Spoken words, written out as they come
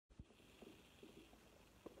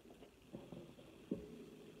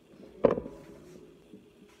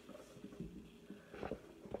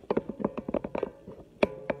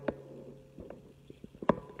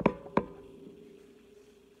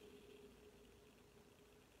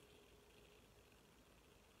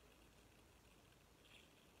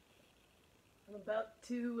about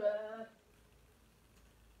to,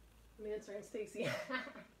 I'm answering Stacy.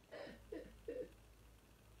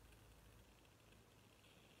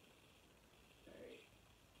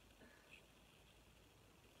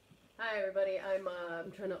 Hi everybody, I'm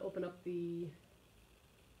trying to open up the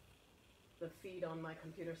feed on my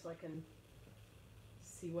computer so I can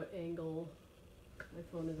see what angle my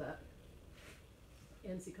phone is at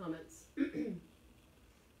and see comments.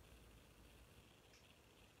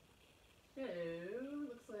 Hello,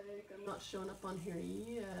 looks like I'm not showing up on here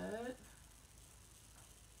yet.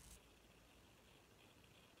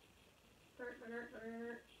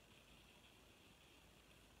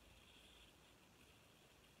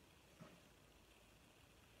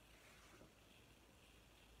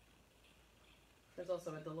 There's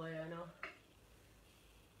also a delay, I know.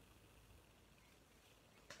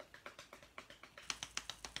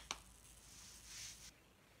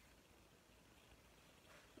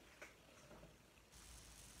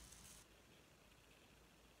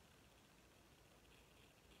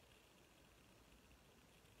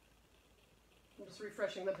 I'm just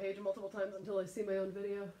refreshing the page multiple times until I see my own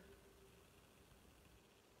video.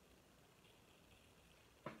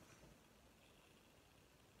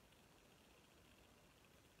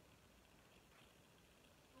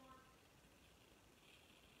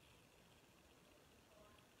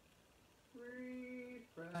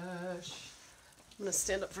 Refresh. I'm gonna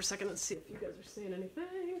stand up for a second and see if you guys are saying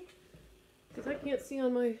anything, because I can't see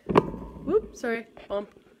on my, whoop, sorry, bump.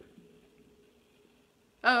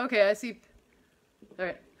 Oh, okay, I see. All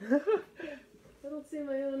right. I don't see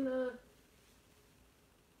my own,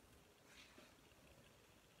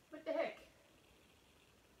 what the heck?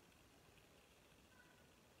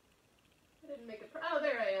 I didn't make it, oh,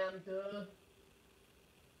 there I am, duh.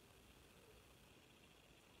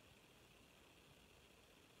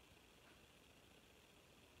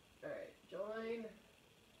 Alright, join.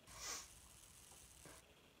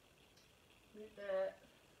 Mute that.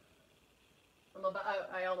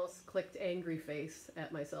 I almost clicked angry face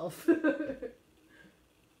at myself.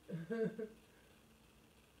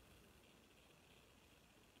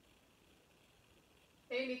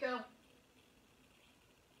 Hey, Nico.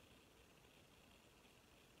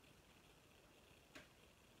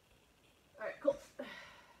 Alright, cool.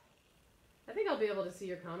 I think I'll be able to see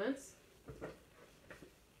your comments.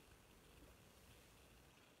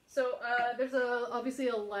 So there's obviously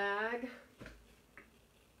a lag.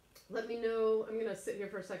 Let me know, I'm gonna sit here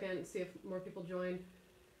for a second and see if more people join.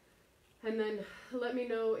 And then let me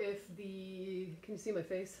know if can you see my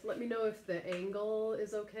face? Let me know if the angle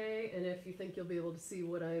is okay and if you think you'll be able to see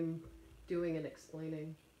what I'm doing and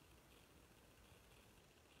explaining.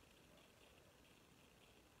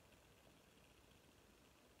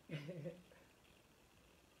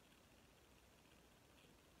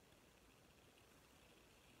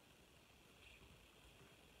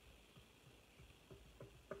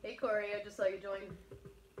 Hey Corey, I just saw you join.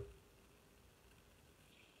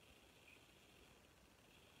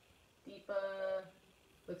 Deepa,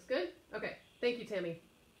 looks good? Okay, thank you Tammy.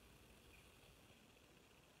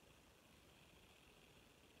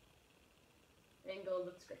 Angle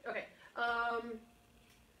looks great. Okay,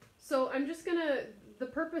 so I'm just gonna, the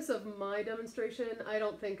purpose of my demonstration, I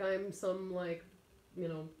don't think I'm some like, you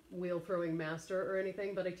know, wheel throwing master or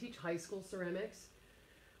anything, but I teach high school ceramics.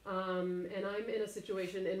 And I'm in a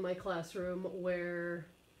situation in my classroom where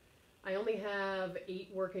I only have 8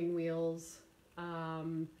 working wheels,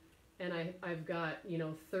 and I've got, you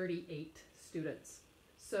know, 38 students.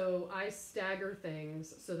 So I stagger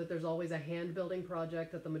things so that there's always a hand building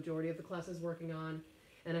project that the majority of the class is working on,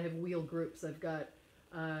 and I have wheel groups. I've got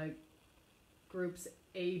groups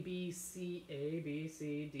A, B, C,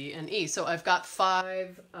 D, and E. So I've got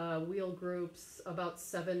 5 wheel groups, about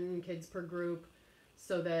 7 kids per group,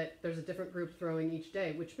 so that there's a different group throwing each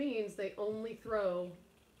day, which means they only throw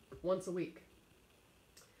once a week.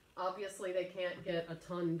 Obviously, they can't get a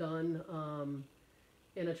ton done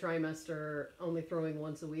in a trimester only throwing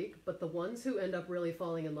once a week, but the ones who end up really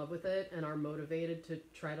falling in love with it and are motivated to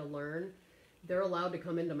try to learn, they're allowed to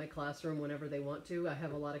come into my classroom whenever they want to. I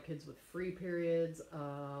have a lot of kids with free periods,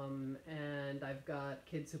 and I've got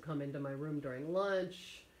kids who come into my room during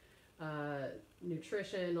lunch,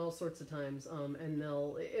 nutrition, all sorts of times, and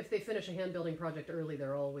if they finish a hand building project early,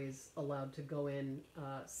 they're always allowed to go in,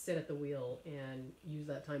 sit at the wheel, and use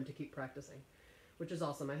that time to keep practicing, which is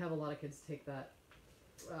awesome. I have a lot of kids take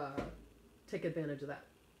advantage of that.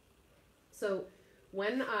 So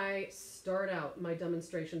when I start out my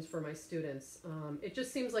demonstrations for my students, it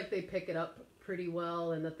just seems like they pick it up pretty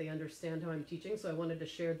well and that they understand how I'm teaching, so I wanted to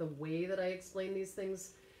share the way that I explain these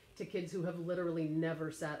things to kids who have literally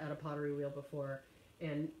never sat at a pottery wheel before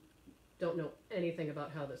and don't know anything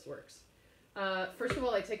about how this works. First of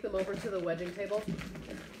all, I take them over to the wedging table,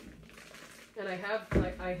 and I have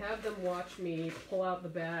them watch me pull out the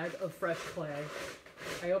bag of fresh clay.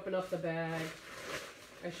 I open up the bag.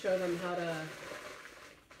 I show them how to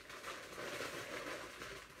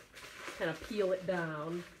kind of peel it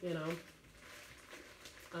down, you know.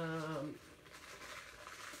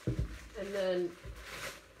 And then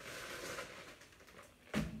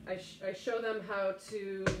I show them how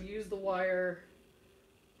to use the wire,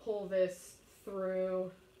 pull this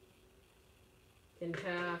through in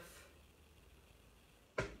half,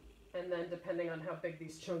 and then depending on how big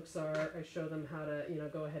these chunks are, I show them how to, you know,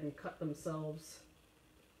 go ahead and cut themselves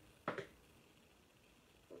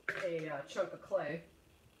a chunk of clay.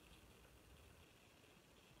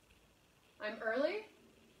 I'm early?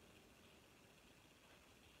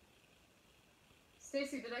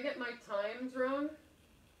 Stacy, did I get my times wrong?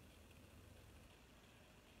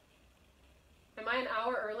 Am I an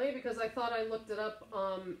hour early? Because I thought I looked it up.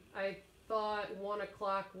 I thought 1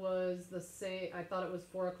 o'clock was the same. I thought it was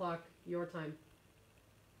 4 o'clock your time.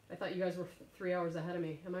 I thought you guys were 3 hours ahead of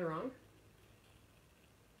me. Am I wrong?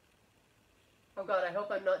 Oh God, I hope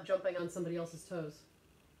I'm not jumping on somebody else's toes.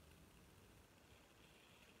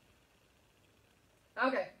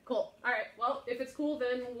 Okay, cool. All right, well, if it's cool,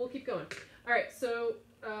 then we'll keep going. All right, so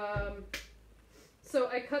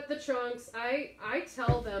I cut the chunks. I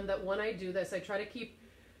tell them that when I do this, I try to keep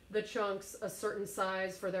the chunks a certain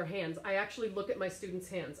size for their hands. I actually look at my students'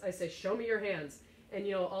 hands. I say, show me your hands. And,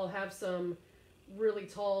 you know, I'll have some really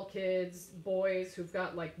tall kids, boys who've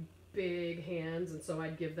got like big hands. And so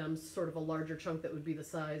I'd give them sort of a larger chunk that would be the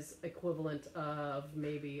size equivalent of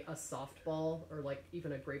maybe a softball or like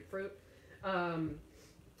even a grapefruit.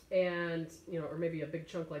 And, you know, or maybe a big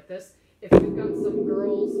chunk like this. If you've got some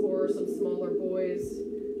girls or some smaller boys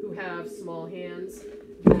who have small hands,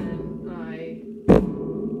 then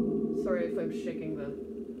sorry if I'm shaking the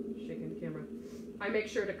camera. I make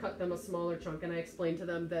sure to cut them a smaller chunk, and I explain to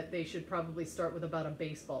them that they should probably start with about a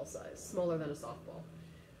baseball size, smaller than a softball.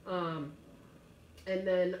 And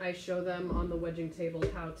then I show them on the wedging table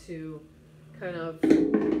how to kind of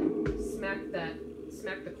smack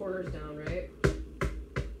the corners down, right?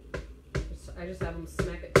 I just have them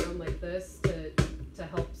smack it down like this to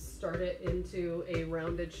help start it into a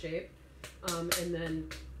rounded shape, and then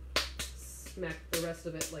smack the rest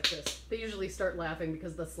of it like this. They usually start laughing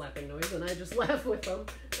because of the slapping noise, and I just laugh with them.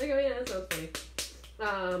 I go, yeah, that sounds funny.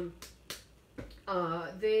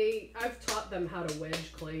 I've taught them how to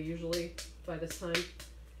wedge clay usually by this time,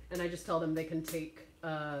 and I just tell them they can take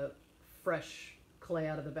fresh clay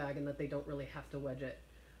out of the bag and that they don't really have to wedge it.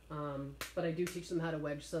 But I do teach them how to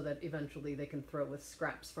wedge so that eventually they can throw with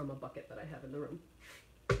scraps from a bucket that I have in the room.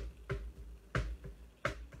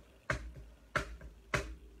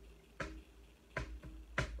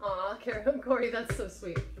 Aw, Corey, that's so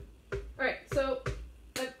sweet. All right, so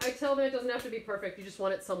I tell them it doesn't have to be perfect. You just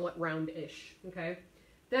want it somewhat round-ish, okay?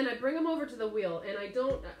 Then I bring them over to the wheel, and I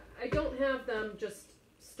don't have them just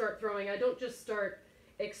start throwing. I don't just start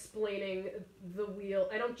explaining the wheel.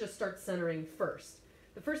 I don't just start centering first.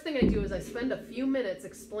 The first thing I do is I spend a few minutes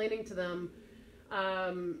explaining to them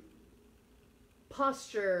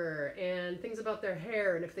posture and things about their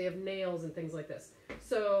hair and if they have nails and things like this.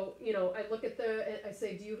 So, you know, I look at I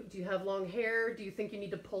say, do you have long hair? Do you think you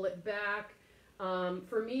need to pull it back?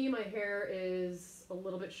 For me, my hair is a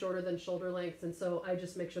little bit shorter than shoulder length, and so I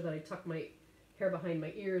just make sure that I tuck my hair behind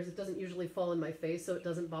my ears. It doesn't usually fall in my face, so it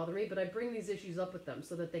doesn't bother me, but I bring these issues up with them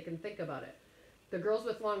so that they can think about it. The girls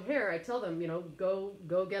with long hair, I tell them, you know, go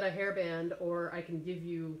get a hairband, or I can give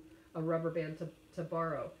you a rubber band to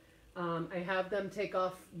borrow. I have them take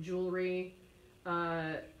off jewelry.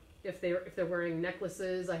 If they're wearing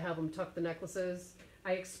necklaces, I have them tuck the necklaces.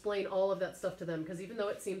 I explain all of that stuff to them because even though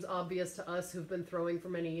it seems obvious to us who've been throwing for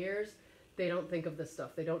many years, they don't think of this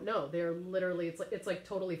stuff. They don't know. They're literally, it's like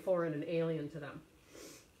totally foreign and alien to them.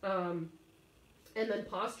 And then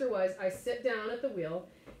posture-wise, I sit down at the wheel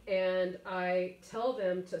and I tell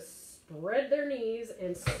them to spread their knees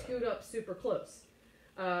and scoot up super close.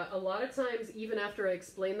 A lot of times, even after I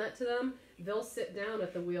explain that to them, they'll sit down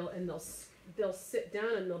at the wheel and they'll sit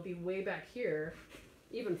down and they'll be way back here,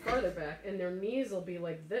 even farther back, and their knees will be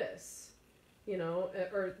like this, you know,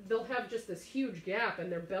 or they'll have just this huge gap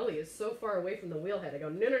and their belly is so far away from the wheel head. I go,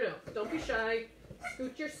 no, don't be shy.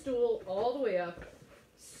 Scoot your stool all the way up.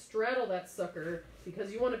 Straddle that sucker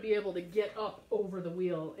because you want to be able to get up over the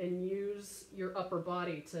wheel and use your upper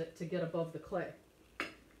body to get above the clay.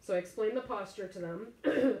 So I explain the posture to them.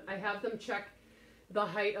 I have them check the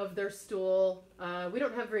height of their stool. We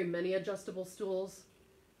don't have very many adjustable stools,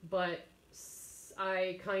 but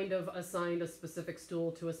I kind of assigned a specific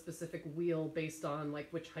stool to a specific wheel based on like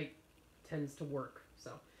which height tends to work.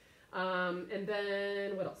 So, and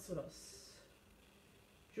then what else? What else?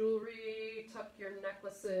 Jewelry, tuck your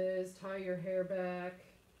necklaces, tie your hair back.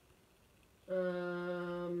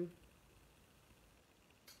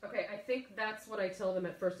 Okay, I think that's what I tell them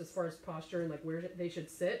at first as far as posture and like where they should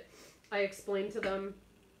sit. I explain to them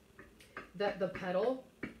that the pedal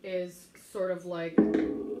is sort of like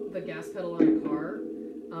the gas pedal on a car,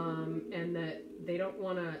 and that they don't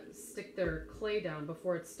want to stick their clay down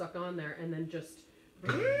before it's stuck on there and then just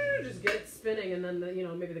get it spinning, and then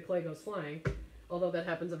maybe the clay goes flying. Although that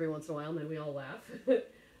happens every once in a while, and then we all laugh.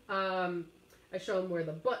 I show them where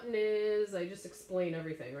the button is. I just explain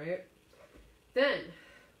everything, right? Then,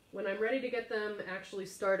 when I'm ready to get them actually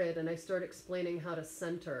started and I start explaining how to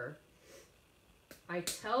center, I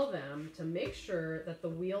tell them to make sure that the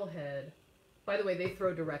wheel head, by the way, they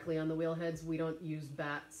throw directly on the wheel heads. We don't use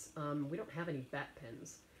bats. We don't have any bat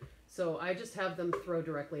pins. So I just have them throw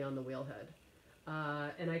directly on the wheel head.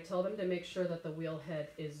 And I tell them to make sure that the wheel head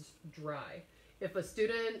is dry. If a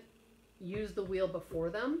student used the wheel before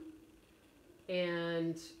them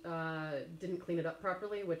and didn't clean it up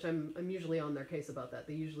properly, which I'm usually on their case about that.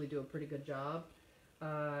 They usually do a pretty good job.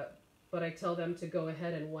 But I tell them to go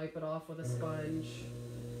ahead and wipe it off with a sponge.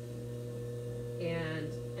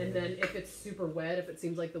 And then if it's super wet, if it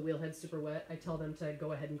seems like the wheel head's super wet, I tell them to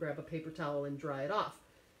go ahead and grab a paper towel and dry it off.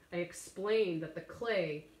 I explain that the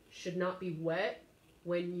clay should not be wet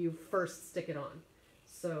when you first stick it on.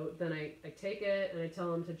 So then I take it and I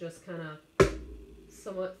tell them to just kind of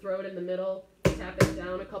somewhat throw it in the middle, tap it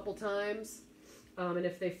down a couple times. And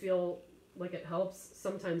if they feel like it helps,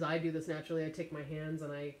 sometimes I do this naturally. I take my hands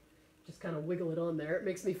and I just kind of wiggle it on there. It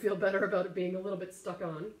makes me feel better about it being a little bit stuck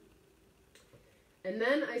on. And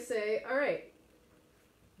then I say, all right,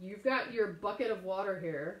 you've got your bucket of water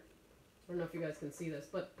here. I don't know if you guys can see this,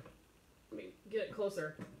 but let me get it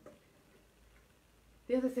closer.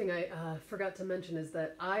 The other thing I forgot to mention is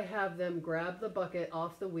that I have them grab the bucket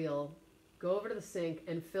off the wheel, go over to the sink,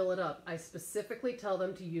 and fill it up. I specifically tell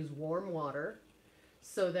them to use warm water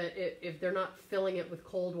so that if they're not filling it with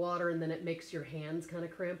cold water and then it makes your hands kind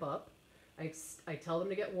of cramp up. I tell them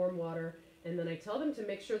to get warm water, and then I tell them to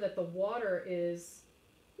make sure that the water is,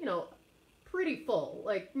 pretty full,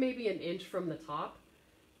 like maybe an inch from the top.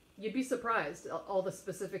 You'd be surprised all the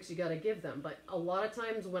specifics you got to give them. But a lot of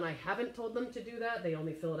times when I haven't told them to do that, they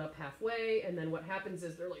only fill it up halfway. And then what happens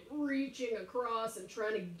is they're like reaching across and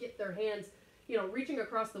trying to get their hands, reaching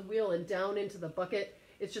across the wheel and down into the bucket.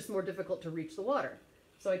 It's just more difficult to reach the water.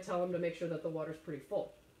 So I tell them to make sure that the water's pretty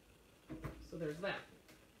full. So there's that.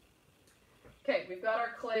 Okay, we've got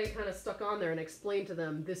our clay kind of stuck on there, and explain to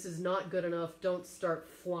them, this is not good enough. Don't start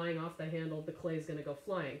flying off the handle. The clay's going to go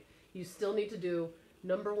flying. You still need to do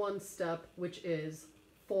number one step, which is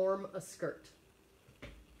form a skirt.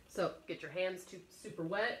 So get your hands super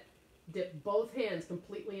wet, dip both hands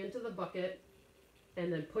completely into the bucket,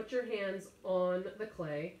 and then put your hands on the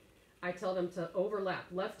clay. I tell them to overlap,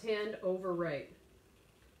 left hand over right,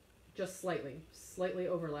 just slightly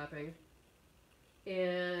overlapping.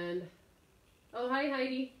 And, oh, hi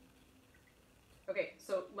Heidi. Okay,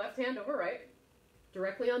 so left hand over right,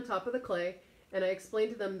 directly on top of the clay. And I explain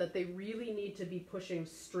to them that they really need to be pushing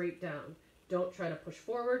straight down. Don't try to push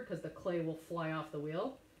forward because the clay will fly off the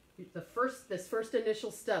wheel. This first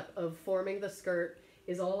initial step of forming the skirt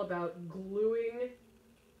is all about gluing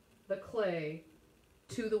the clay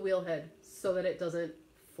to the wheel head so that it doesn't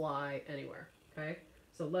fly anywhere, okay?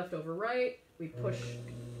 So left over right, we push,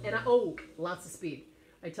 and lots of speed.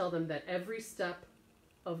 I tell them that every step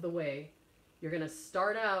of the way, you're gonna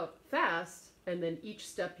start out fast, and then each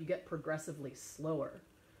step you get progressively slower.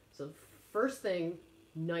 So first thing,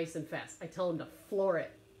 nice and fast. I tell them to floor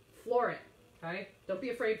it, okay? Don't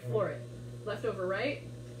be afraid, floor it. Left over right,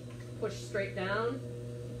 push straight down,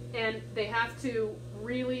 and they have to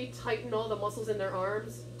really tighten all the muscles in their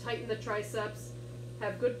arms, tighten the triceps,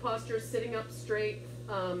 have good posture, sitting up straight,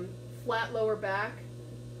 flat lower back,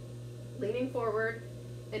 leaning forward,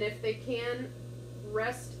 and if they can,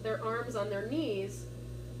 rest their arms on their knees.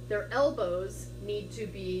 Their elbows need to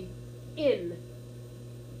be in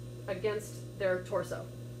against their torso,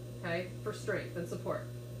 okay, for strength and support.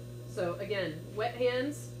 So again, wet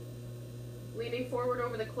hands, leaning forward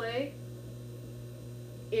over the clay,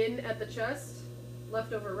 in at the chest,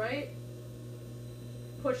 left over right,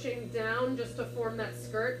 pushing down just to form that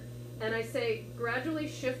skirt. And I say, gradually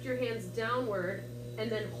shift your hands downward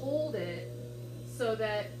and then hold it so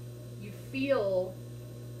that you feel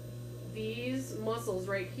these muscles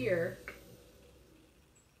right here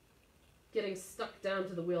getting stuck down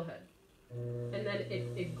to the wheel head. And then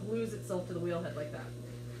it glues itself to the wheel head like that.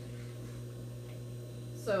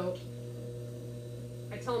 So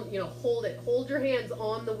I tell them, you know, hold your hands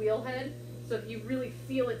on the wheel head so that you really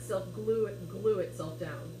feel itself glue itself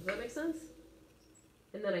down. Does that make sense?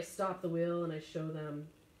 And then I stop the wheel and I show them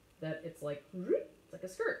that it's like a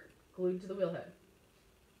skirt glued to the wheel head.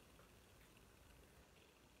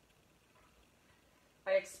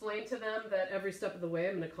 I explain to them that every step of the way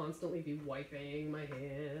I'm going to constantly be wiping my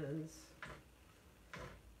hands.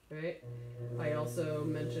 Right? I also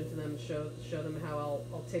mention to them, show them how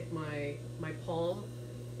I'll take my palm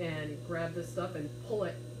and grab this stuff and pull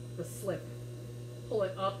it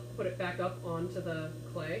up, put it back up onto the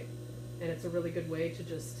clay. And it's a really good way to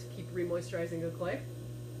just keep remoisturizing the clay.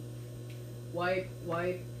 Wipe,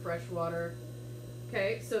 fresh water.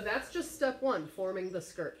 Okay, so that's just step one, forming the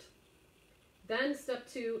skirt. Then step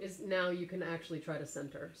two is now you can actually try to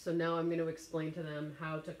center. So now I'm going to explain to them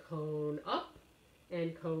how to cone up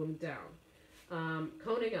and cone down.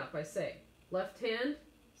 Coning up, I say, left hand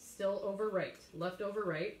still over right, left over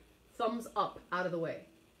right, thumbs up out of the way.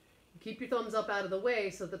 Keep your thumbs up out of the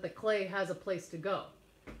way so that the clay has a place to go.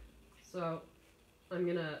 So I'm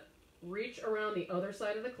going to reach around the other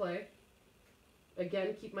side of the clay.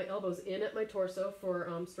 Again, keep my elbows in at my torso for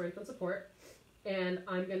strength and support. And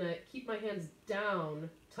I'm going to keep my hands down,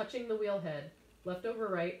 touching the wheel head, left over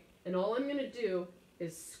right. And all I'm going to do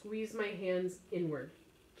is squeeze my hands inward,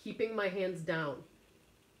 keeping my hands down,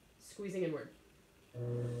 squeezing inward.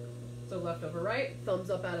 So left over right, thumbs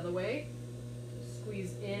up out of the way,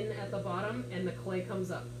 squeeze in at the bottom, and the clay comes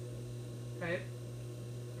up. Okay?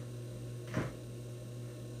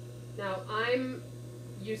 Now, I'm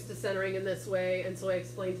used to centering in this way, and so I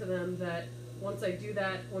explain to them that once I do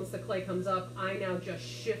that, once the clay comes up, I now just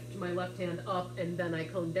shift my left hand up and then I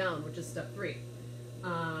cone down, which is step three.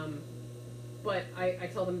 But I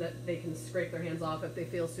tell them that they can scrape their hands off if they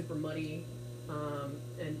feel super muddy, and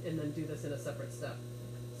then do this in a separate step.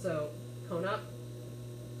 So cone up,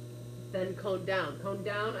 then cone down. Cone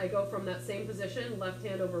down, I go from that same position, left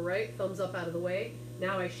hand over right, thumbs up out of the way.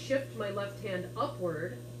 Now I shift my left hand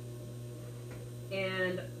upward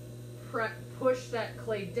and push that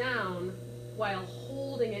clay down while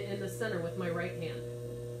holding it in the center with my right hand.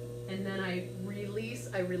 And then I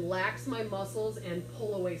relax my muscles and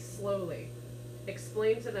pull away slowly.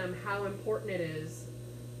 Explain to them how important it is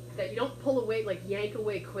that you don't pull away, like yank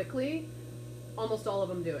away quickly. Almost all of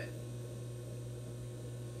them do it.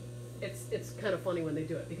 It's kind of funny when they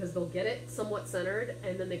do it because they'll get it somewhat centered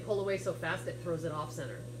and then they pull away so fast it throws it off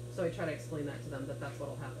center. So I try to explain that to them that that's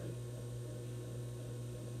what'll happen.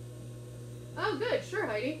 Oh, good. Sure,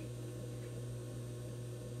 Heidi.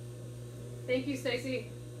 Thank you,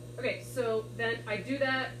 Stacy. Okay, so then I do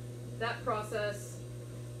that process.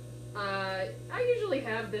 I usually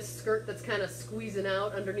have this skirt that's kind of squeezing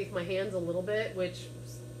out underneath my hands a little bit, which,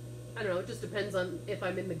 I don't know, it just depends on if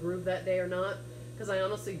I'm in the groove that day or not, because I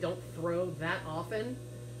honestly don't throw that often,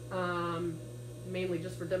 mainly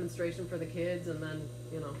just for demonstration for the kids, and then,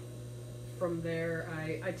 you know, from there,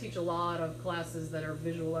 I teach a lot of classes that are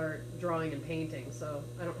visual art, drawing, and painting, so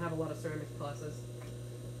I don't have a lot of ceramics classes.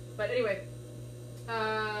 But anyway,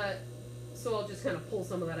 so I'll just kind of pull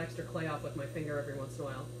some of that extra clay off with my finger every once in a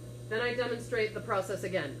while. Then I demonstrate the process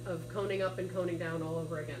again of coning up and coning down all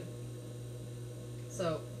over again.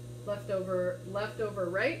 So left over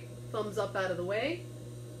right, thumbs up out of the way,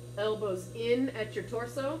 elbows in at your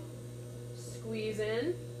torso, squeeze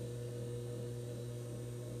in,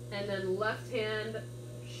 and then left hand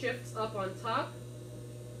shifts up on top,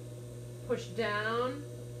 push down,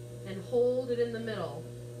 and hold it in the middle.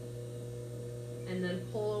 And then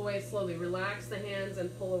pull away slowly. Relax the hands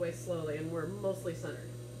and pull away slowly, and we're mostly centered.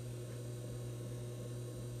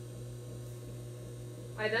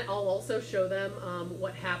 I'll also show them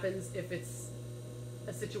what happens if it's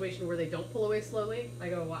a situation where they don't pull away slowly. I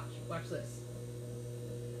go, watch this.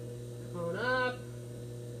 Cone up,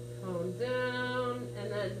 cone down,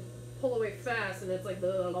 and then pull away fast, and it's like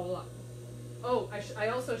blah, blah, blah, blah. Oh, I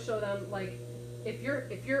also show them, like, if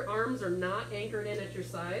your arms are not anchored in at your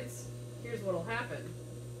sides, here's what'll happen.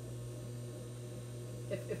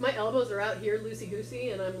 If my elbows are out here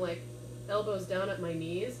loosey-goosey and I'm like elbows down at my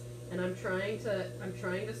knees and I'm trying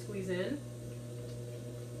to squeeze in,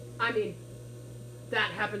 I mean,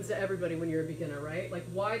 that happens to everybody when you're a beginner, right? Like,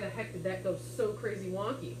 why the heck did that go so crazy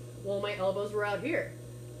wonky? Well, my elbows were out here.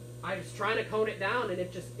 I was trying to cone it down and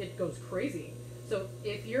it goes crazy. So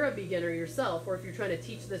if you're a beginner yourself, or if you're trying to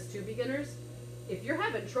teach this to beginners, if you're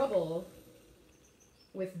having trouble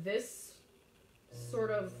with this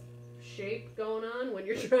sort of shape going on when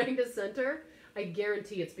you're trying to center, I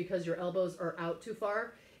guarantee it's because your elbows are out too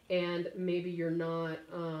far and maybe you're not,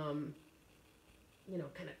 you know,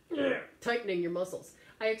 kind of tightening your muscles.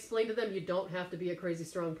 I explained to them you don't have to be a crazy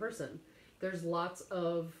strong person. There's lots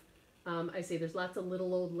of, there's lots of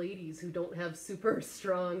little old ladies who don't have super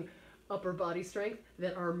strong upper body strength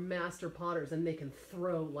that are master potters, and they can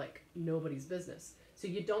throw like nobody's business. So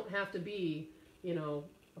you don't have to be, you know,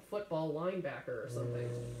 a football linebacker or something.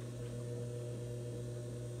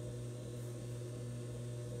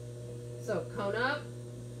 So cone up,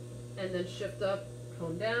 and then shift up,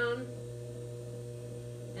 cone down,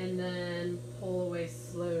 and then pull away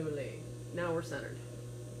slowly. Now we're centered.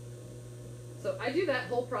 So I do that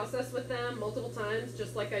whole process with them multiple times,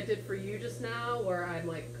 just like I did for you just now, where I'm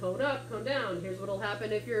like, cone up, cone down. Here's what'll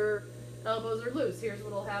happen if your elbows are loose. Here's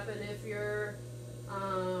what'll happen if you're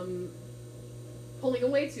pulling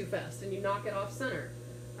away too fast and you knock it off center.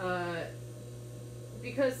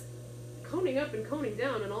 Because coning up and coning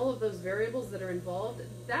down and all of those variables that are involved,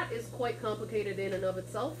 that is quite complicated in and of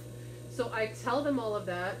itself. So I tell them all of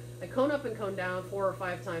that. I cone up and cone down 4 or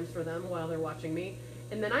 5 times for them while they're watching me.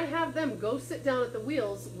 And then I have them go sit down at the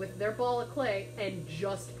wheels with their ball of clay and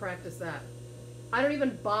just practice that. I don't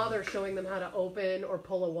even bother showing them how to open or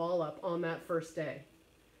pull a wall up on that first day.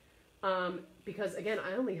 Because again,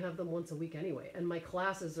 I only have them once a week anyway, and my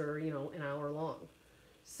classes are, you know, an hour long.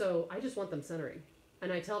 So I just want them centering.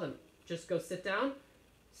 And I tell them, just go sit down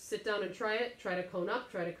and try it, try to cone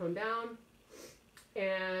up, try to cone down.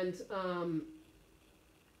 And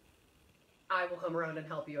I will come around and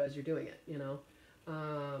help you as you're doing it, you know.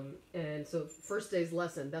 And so first day's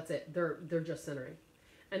lesson, that's it. They're just centering.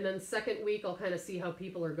 And then second week, I'll kind of see how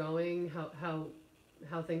people are going,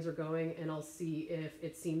 how things are going, and I'll see if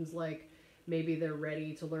it seems like maybe they're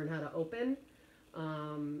ready to learn how to open.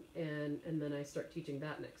 And then I start teaching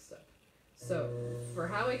that next step. So for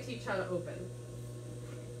how I teach how to open,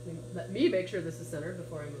 let me make sure this is centered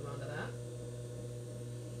before I move on to that.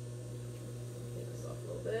 Take this off a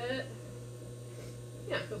little bit.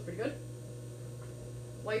 Yeah, it feels pretty good.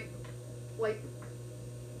 Wipe, wipe.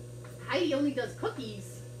 Heidi only does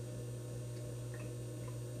cookies.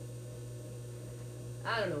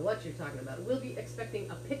 I don't know what you're talking about. We'll be expecting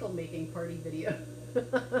a pickle making party video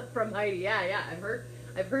from Heidi. Yeah,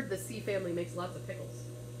 I've heard the C family makes lots of pickles.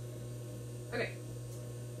 Okay.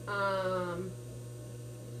 Clean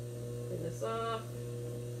this off.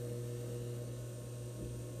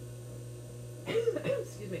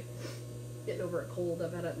 Excuse me. Getting over a cold.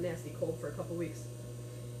 I've had a nasty cold for a couple weeks.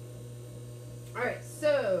 All right,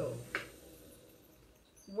 so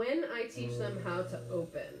when I teach them how to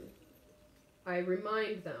open, I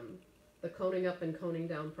remind them the coning up and coning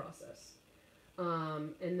down process.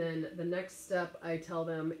 And then the next step I tell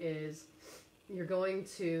them is you're going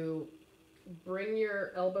to bring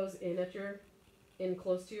your elbows in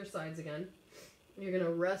close to your sides again. You're going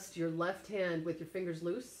to rest your left hand with your fingers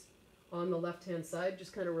loose on the left-hand side,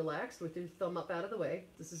 just kind of relaxed with your thumb up out of the way.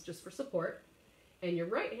 This is just for support. And your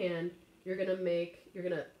right hand, you're going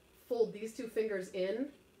to fold these 2 fingers in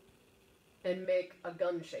and make a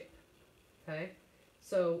gun shape. Okay?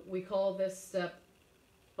 So we call this step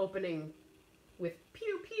opening with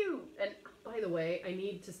pew pew. And by the way, I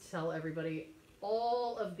need to tell everybody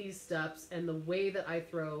all of these steps and the way that I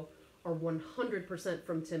throw are 100%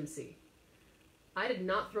 from Tim C. I did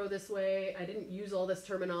not throw this way. I didn't use all this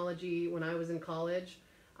terminology when I was in college.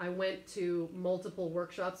 I went to multiple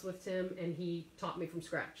workshops with Tim and he taught me from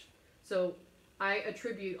scratch. So I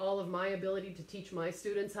attribute all of my ability to teach my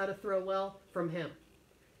students how to throw well from him.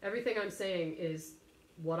 Everything I'm saying is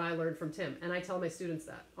what I learned from Tim. And I tell my students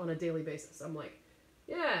that on a daily basis. I'm like,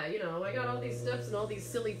 yeah, you know, I got all these steps and all these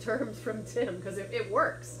silly terms from Tim because it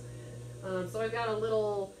works. So I've got a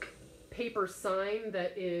little paper sign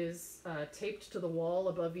that is taped to the wall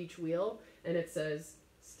above each wheel. And it says,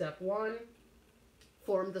 step 1,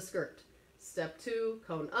 form the skirt. Step 2,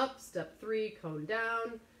 cone up. Step 3, cone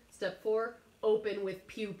down. Step 4, open with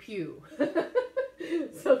pew pew.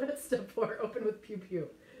 So that's step 4, open with pew pew.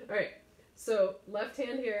 All right, so left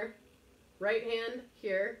hand here, right hand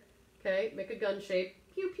here, okay, make a gun shape,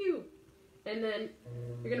 pew pew. And then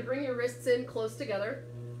you're going to bring your wrists in close together.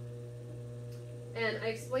 And I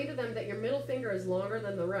explained to them that your middle finger is longer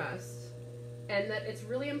than the rest, and that it's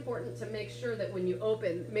really important to make sure that when you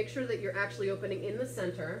open, make sure that you're actually opening in the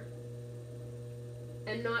center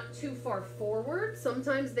and not too far forward.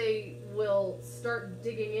 Sometimes they will start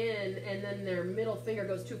digging in and then their middle finger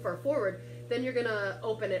goes too far forward. Then you're going to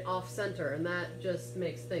open it off center, and that just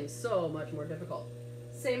makes things so much more difficult.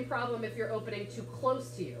 Same problem if you're opening too close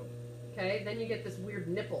to you. Okay, then you get this weird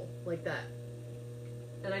nipple like that.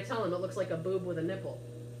 and I tell them it looks like a boob with a nipple,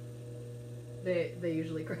 they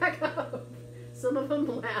usually crack up. Some of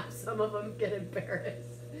them laugh, some of them get embarrassed.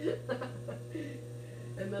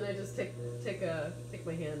 And then I just take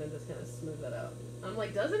my hand and just kind of smooth that out. I'm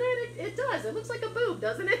like, doesn't it? It does. It looks like a boob,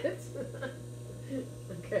 doesn't it?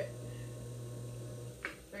 Okay.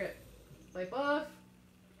 Okay. Wipe off.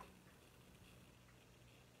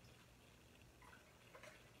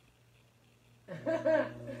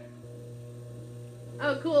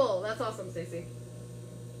 Oh, cool. That's awesome, Stacy.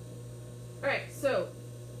 Alright, so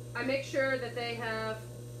I make sure that they have...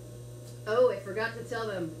 Oh, I forgot to tell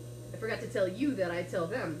them. I forgot to tell you that I tell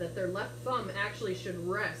them that their left thumb actually should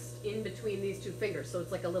rest in between these two fingers, so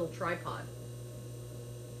it's like a little tripod.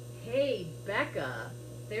 Hey, Becca,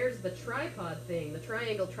 there's the tripod thing, the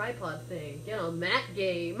triangle tripod thing. Get on that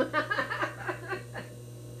game.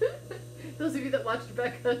 Those of you that watched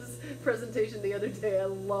Becca's presentation the other day, I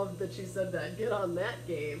loved that she said that. Get on that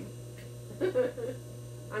game.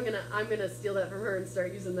 I'm gonna steal that from her and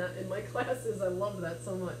start using that in my classes. I love that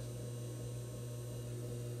so much.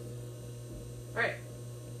 Alright,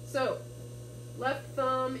 so left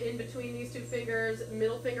thumb in between these two fingers,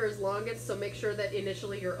 middle finger is longest, so make sure that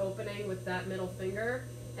initially you're opening with that middle finger.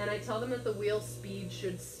 And I tell them that the wheel speed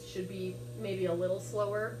should be maybe a little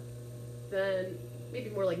slower than, maybe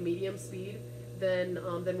more like medium speed than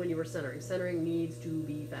when you were centering. Centering needs to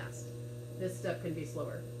be fast. This step can be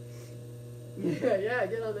slower. Yeah,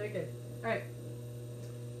 get on that game. Alright.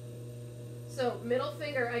 So middle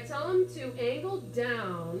finger, I tell them to angle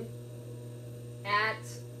down at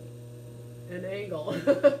an angle.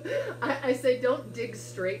 I say don't dig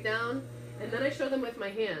straight down, and then I show them with my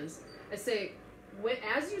hands. I say,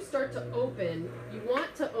 as you start to open, you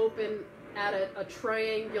want to open at a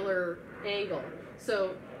triangular angle.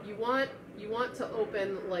 So you want to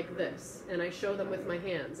open like this, and I show them with my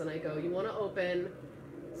hands, and I go, you want to open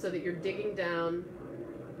so that you're digging down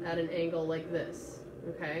at an angle like this,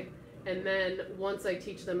 okay? And then once I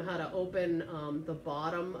teach them how to open the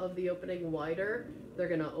bottom of the opening wider, they're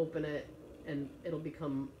going to open it and it'll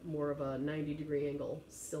become more of a 90-degree angle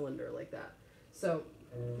cylinder like that. So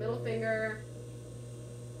middle finger,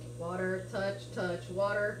 water, touch, touch,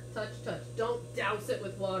 water, touch, touch. Don't douse it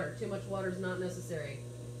with water. Too much water is not necessary.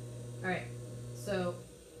 All right, so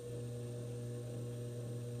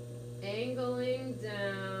angling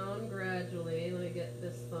down gradually. Let me get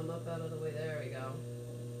this thumb up out of the way. There we go.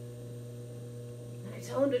 I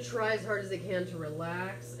tell them to try as hard as they can to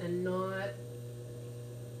relax and not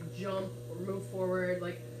jump or move forward.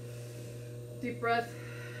 Like, deep breath,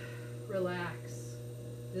 relax.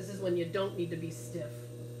 This is when you don't need to be stiff.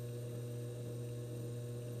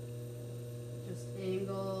 Just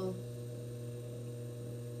angle.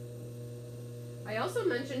 I also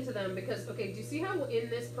mentioned to them, because, okay, do you see how in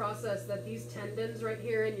this process that these tendons right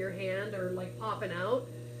here in your hand are like popping out?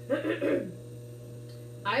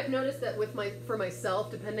 I've noticed that for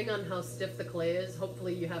myself, depending on how stiff the clay is,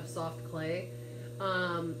 hopefully you have soft clay,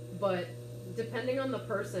 but depending on the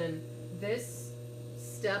person, this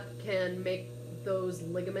step can make those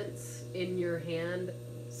ligaments in your hand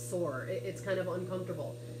sore. It's kind of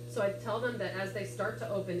uncomfortable. So I tell them that as they start to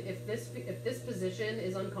open, if this position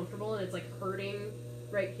is uncomfortable and it's like hurting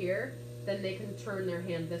right here, then they can turn their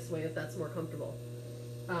hand this way if that's more comfortable.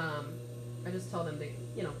 I just tell them to,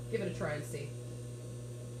 give it a try and see.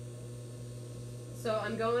 So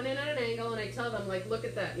I'm going in at an angle, and I tell them, like, look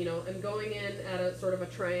at that, I'm going in at a sort of a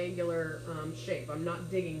triangular shape. I'm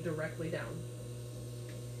not digging directly down.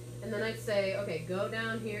 And then I'd say, okay, go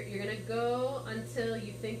down here. You're going to go until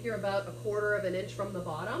you think you're about 1/4 of an inch from the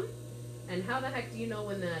bottom. And how the heck do you know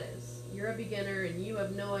when that is? You're a beginner and you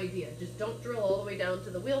have no idea. Just don't drill all the way down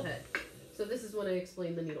to the wheel head. So this is when I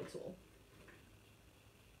explain the needle tool.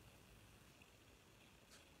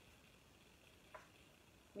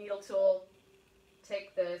 Needle tool,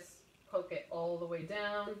 take this, poke it all the way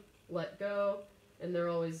down, let go, and they're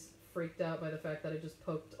always freaked out by the fact that I just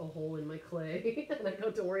poked a hole in my clay. And I don't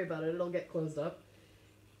have to worry about it, it'll get closed up.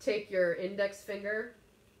 Take your index finger,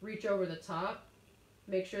 reach over the top,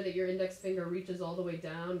 make sure that your index finger reaches all the way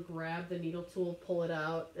down, grab the needle tool, pull it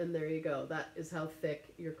out, and there you go. That is how thick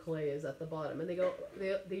your clay is at the bottom. And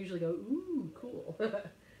they usually go, ooh, cool.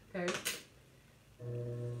 Okay.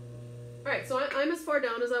 Alright, so I'm as far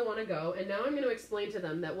down as I want to go, and now I'm going to explain to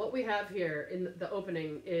them that what we have here in the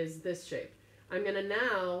opening is this shape. I'm going to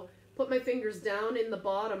now put my fingers down in the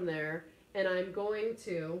bottom there, and I'm going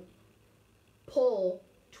to pull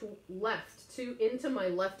into my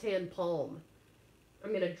left hand palm.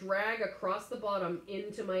 I'm going to drag across the bottom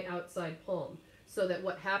into my outside palm, so that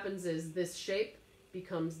what happens is this shape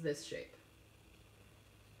becomes this shape.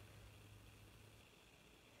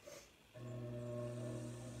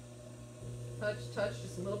 touch, touch,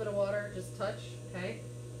 just a little bit of water, just touch, okay?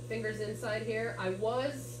 Fingers inside here. I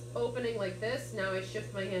was opening like this, now I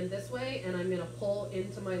shift my hand this way, and I'm gonna pull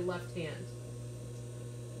into my left hand.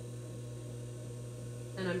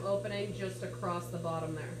 And I'm opening just across the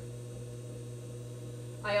bottom there.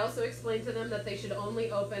 I also explained to them that they should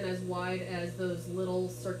only open as wide as those little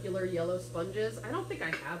circular yellow sponges. I don't think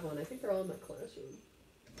I have one. I think they're all in my classroom.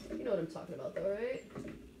 You know what I'm talking about though, right?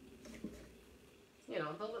 You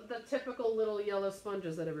know, the typical little yellow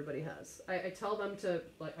sponges that everybody has. I tell them to,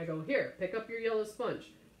 like, I go, here, pick up your yellow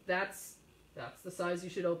sponge. That's the size you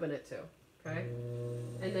should open it to, okay?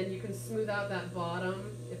 And then you can smooth out that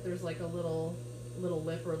bottom if there's like a little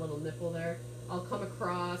lip or a little nipple there. I'll come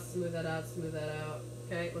across, smooth that out,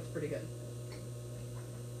 okay? It looks pretty good.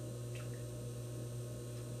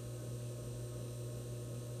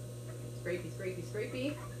 Scrapey, scrapey,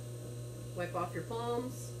 scrapey. Wipe off your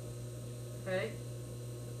palms, okay?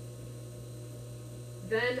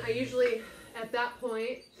 Then I usually, at that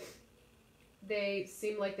point, they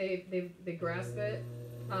seem like they grasp it,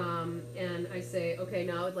 and I say, okay,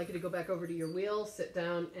 now I'd like you to go back over to your wheel, sit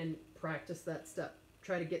down, and practice that step.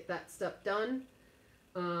 Try to get that step done.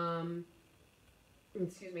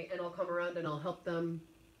 Excuse me, and I'll come around and I'll help them,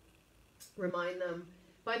 remind them.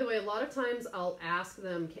 By the way, a lot of times I'll ask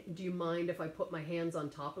them, do you mind if I put my hands on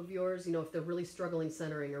top of yours? You know, if they're really struggling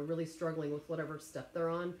centering or really struggling with whatever step they're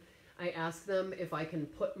on, I ask them if I can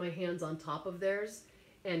put my hands on top of theirs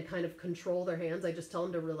and kind of control their hands. I just tell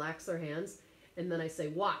them to relax their hands, and then I say,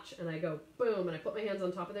 watch, and I go, boom, and I put my hands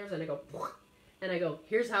on top of theirs, and I go, and I go,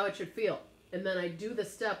 here's how it should feel. And then I do the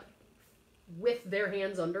step with their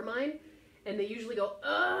hands under mine, and they usually go,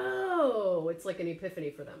 oh, it's like an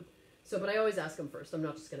epiphany for them. So, but I always ask them first. I'm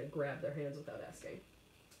not just going to grab their hands without asking.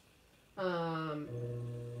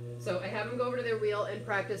 So I have them go over to their wheel and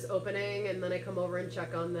practice opening, and then I come over and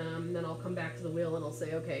check on them, and then I'll come back to the wheel and I'll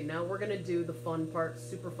say, okay, now we're going to do the fun part,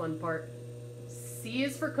 super fun part. C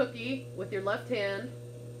is for cookie with your left hand.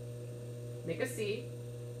 Make a C.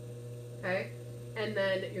 Okay? And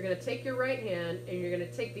then you're going to take your right hand and you're going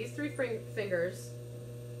to take these three fingers,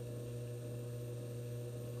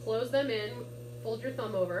 close them in, fold your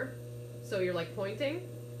thumb over, so you're like pointing,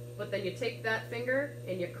 but then you take that finger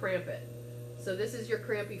and you cramp it. So this is your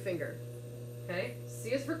crampy finger. Okay?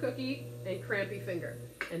 C is for cookie and crampy finger.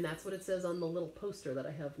 And that's what it says on the little poster that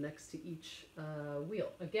I have next to each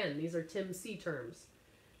wheel. Again, these are Tim C terms.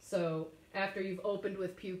 So after you've opened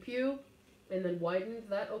with pew pew and then widened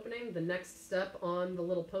that opening, the next step on the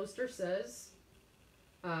little poster says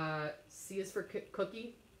C is for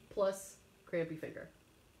cookie plus crampy finger.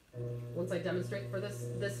 Once I demonstrate for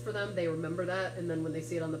this for them, they remember that, and then when they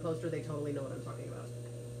see it on the poster, they totally know what I'm talking about.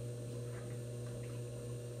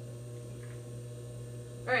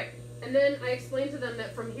 All right, and then I explain to them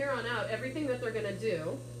that from here on out, everything that they're going to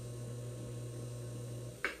do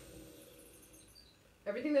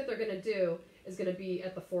is going to be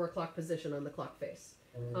at the 4 o'clock position on the clock face.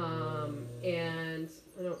 And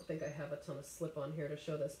I don't think I have a ton of slip on here to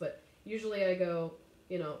show this, but usually I go,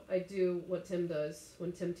 you know, I do what Tim does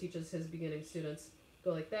when Tim teaches his beginning students.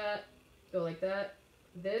 Go like that, go like that.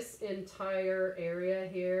 This entire area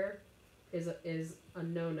here is a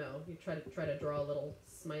no-no. You try to draw a little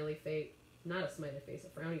smiley face, not a smiley face, a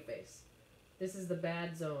frowny face. This is the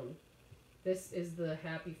bad zone. This is the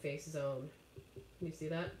happy face zone. Can you see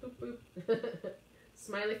that? Boop, boop.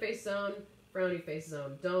 Smiley face zone, frowny face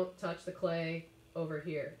zone. Don't touch the clay over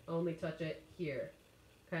here. Only touch it here.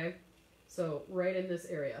 Okay? So, right in this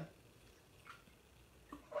area.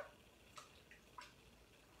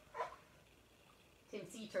 Tim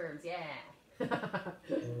C terms, yeah.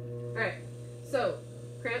 Alright, so,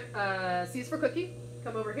 C is for cookie.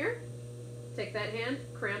 Come over here. Take that hand,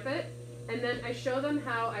 cramp it. And then I show them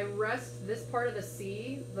how I rest this part of the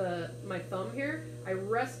C, my thumb here. I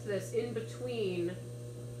rest this in between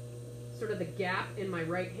sort of the gap in my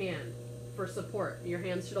right hand for support. Your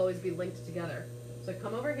hands should always be linked together. So I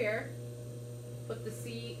come over here. Put the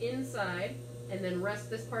C inside, and then rest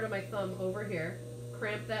this part of my thumb over here,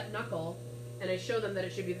 cramp that knuckle, and I show them that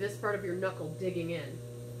it should be this part of your knuckle digging in.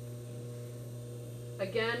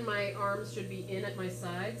 Again, my arms should be in at my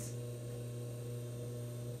sides.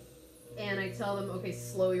 And I tell them, okay,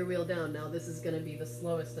 slow your wheel down. Now this is going to be the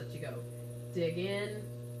slowest that you go. Dig in,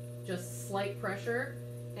 just slight pressure,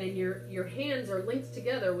 and your hands are linked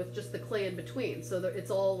together with just the clay in between, so that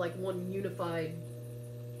it's all like one unified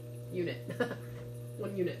unit.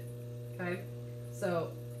 One unit, okay?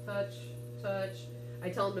 So, touch, touch. I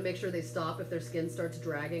tell them to make sure they stop if their skin starts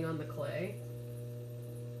dragging on the clay.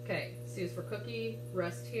 Okay, C is for cookie,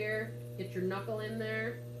 rest here, get your knuckle in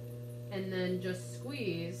there, and then just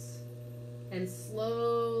squeeze and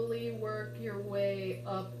slowly work your way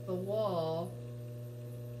up the wall.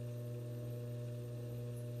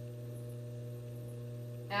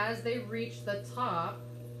 As they reach the top,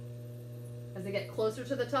 as they get closer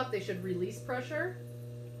to the top, they should release pressure.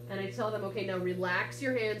 And I tell them, okay, now relax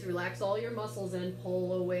your hands, relax all your muscles, and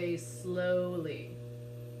pull away slowly.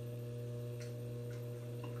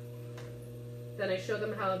 Then I show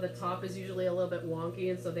them how the top is usually a little bit wonky,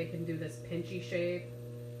 and so they can do this pinchy shape,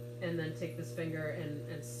 and then take this finger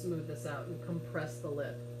and smooth this out and compress the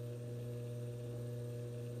lip.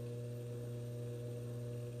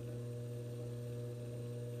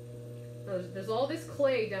 There's all this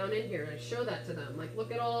clay down in here, and I show that to them. Like,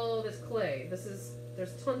 look at all this clay.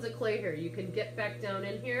 There's tons of clay here. You can get back down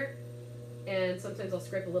in here, and sometimes I'll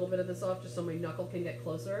scrape a little bit of this off just so my knuckle can get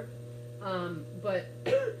closer. But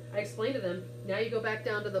I explain to them, now you go back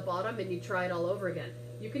down to the bottom and you try it all over again.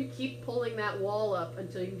 You can keep pulling that wall up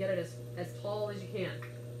until you can get it as tall as you can.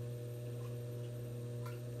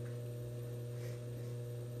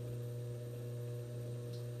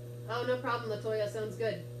 Oh, no problem, Latoya. Sounds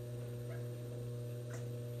good.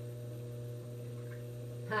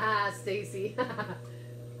 Haha, Stacy.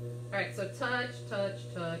 Alright, so touch, touch,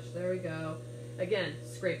 touch. There we go. Again,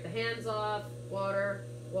 scrape the hands off. Water,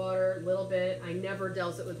 water, little bit. I never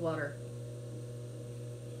douse it with water.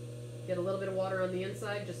 Get a little bit of water on the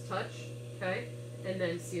inside, just touch. Okay? And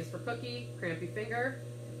then C is for cookie, crampy finger.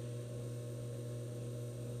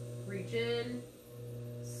 Reach in.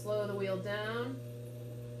 Slow the wheel down.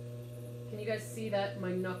 Can you guys see that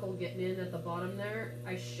my knuckle getting in at the bottom there?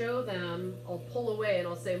 I show them, I'll pull away and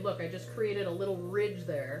I'll say, look, I just created a little ridge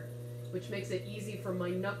there, which makes it easy for my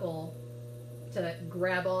knuckle to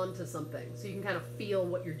grab onto something. So you can kind of feel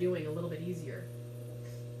what you're doing a little bit easier.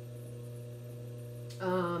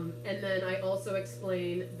 And then I also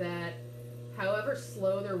explain that however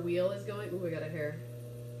slow their wheel is going, ooh, I got a hair.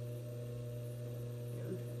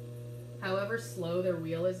 However slow their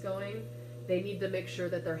wheel is going, they need to make sure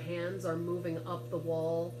that their hands are moving up the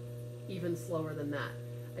wall even slower than that.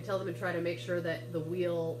 I tell them to try to make sure that the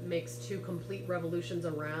wheel makes 2 complete revolutions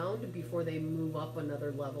around before they move up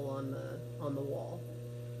another level on the wall.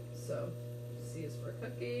 So C is for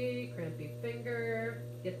cookie, crampy finger,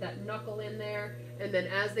 get that knuckle in there, and then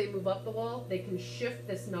as they move up the wall, they can shift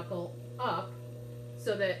this knuckle up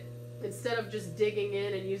so that instead of just digging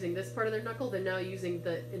in and using this part of their knuckle, they're now using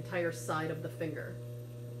the entire side of the finger.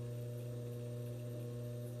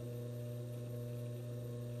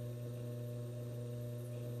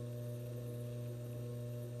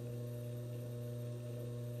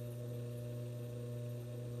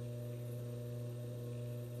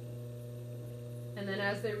 And then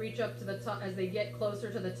as they reach up to the top, as they get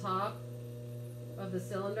closer to the top of the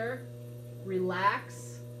cylinder,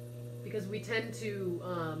 relax, because we tend to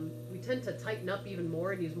tighten up even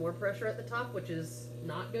more and use more pressure at the top, which is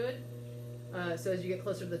not good. So as you get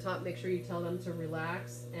closer to the top, make sure you tell them to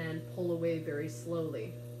relax and pull away very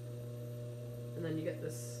slowly. And then you get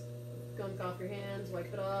this gunk off your hands,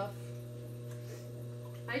 wipe it off.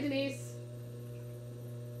 Hi, Denise.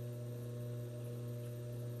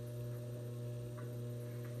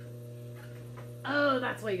 Oh,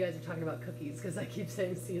 that's why you guys are talking about cookies, because I keep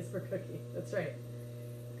saying C is for cookie. That's right.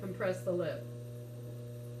 Compress the lip.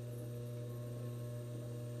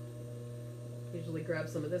 Usually grab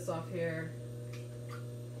some of this off here.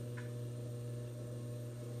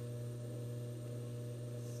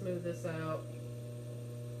 Smooth this out.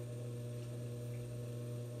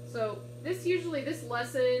 So this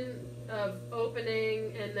lesson of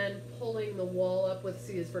opening and then pulling the wall up with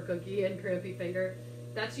C is for cookie and crampy finger,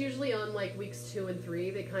 that's usually on like weeks 2 and 3.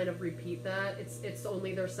 They kind of repeat that. It's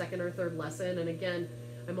only their 2nd or 3rd lesson. And again,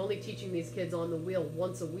 I'm only teaching these kids on the wheel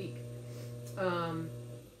once a week.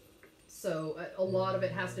 So a lot of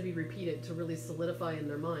it has to be repeated to really solidify in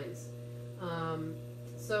their minds.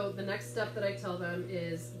 So the next step that I tell them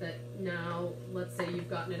is that now, let's say you've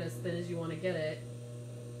gotten it as thin as you want to get it.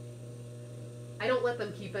 I don't let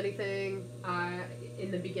them keep anything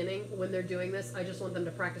in the beginning when they're doing this. I just want them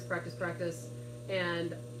to practice, practice, practice,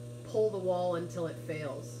 and pull the wall until it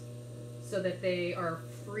fails, so that they are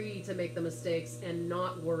free to make the mistakes and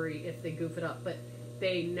not worry if they goof it up. But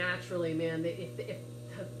they naturally, man, if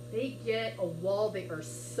they get a wall, they are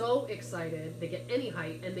so excited. They get any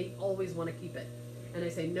height and they always want to keep it. And I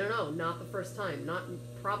say, no, not the first time,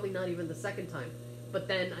 probably not even the 2nd time. But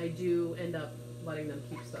then I do end up letting them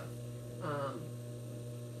keep stuff.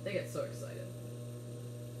 They get so excited.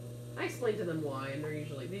 I explain to them why, and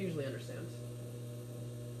they usually understand.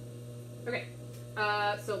 Okay,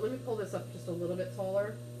 so let me pull this up just a little bit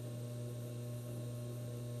taller.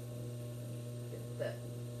 Get that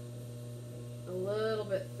little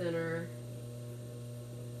bit thinner.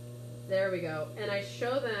 There we go. And I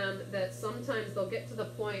show them that sometimes they'll get to the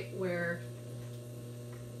point where,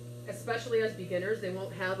 especially as beginners, they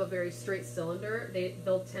won't have a very straight cylinder.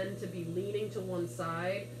 They'll tend to be leaning to one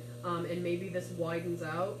side, and maybe this widens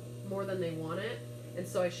out more than they want it. And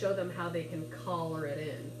so I show them how they can collar it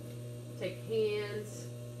in. Take hands.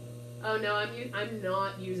 Oh no, I'm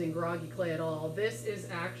not using groggy clay at all. This is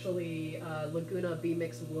actually Laguna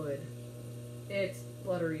B-Mix wood. It's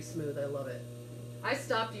buttery smooth. I love it. I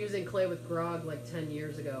stopped using clay with grog like 10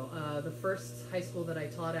 years ago. The first high school that I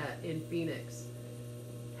taught at in Phoenix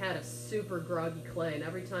had a super groggy clay, and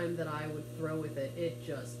every time that I would throw with it, it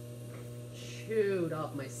just chewed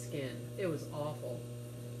up my skin. It was awful.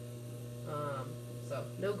 So,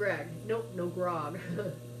 no grog. Nope, no grog.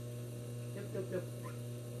 Nope.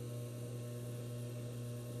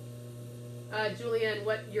 Julianne,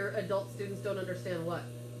 what your adult students don't understand what?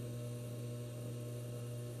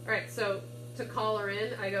 Alright, so to collar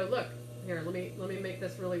in, I go, look, here, let me make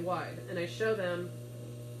this really wide. And I show them,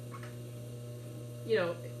 you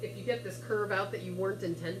know, if you get this curve out that you weren't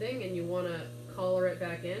intending and you want to collar it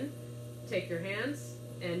back in, take your hands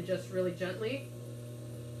and just really gently,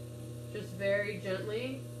 just very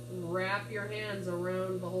gently, wrap your hands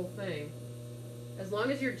around the whole thing. As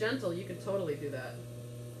long as you're gentle, you can totally do that.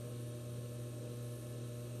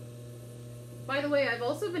 By the way, I've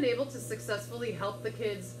also been able to successfully help the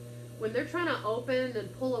kids when they're trying to open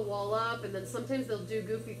and pull a wall up, and then sometimes they'll do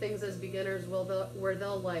goofy things as beginners where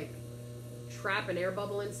they'll like trap an air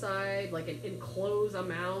bubble inside, like enclose a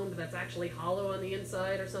mound that's actually hollow on the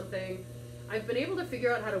inside or something. I've been able to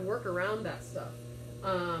figure out how to work around that stuff.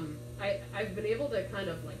 I've been able to kind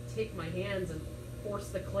of like take my hands and force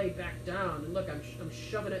the clay back down, and look, I'm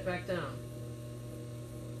shoving it back down.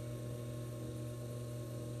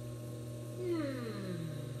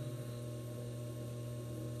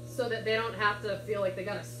 So that they don't have to feel like they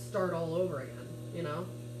gotta start all over again, you know?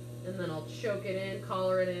 And then I'll choke it in,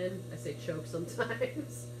 collar it in. I say choke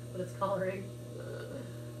sometimes, but it's collaring.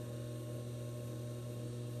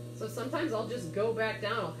 So sometimes I'll just go back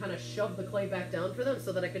down. I'll kind of shove the clay back down for them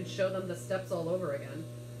so that I can show them the steps all over again.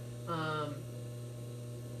 Let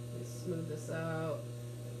me smooth this out.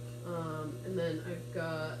 And then I've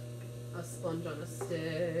got a sponge on a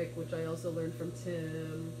stick, which I also learned from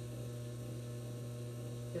Tim.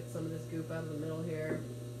 Get some of this goop out of the middle here.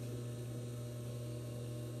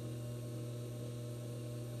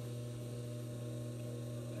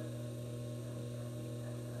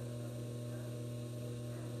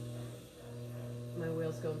 My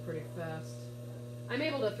wheel's going pretty fast. I'm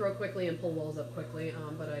able to throw quickly and pull walls up quickly,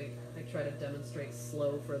 but I try to demonstrate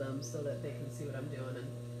slow for them so that they can see what I'm doing, and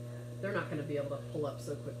they're not going to be able to pull up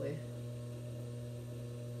so quickly.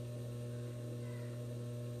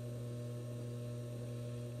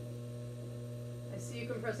 I see you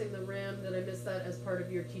compressing the rim. Did I miss that as part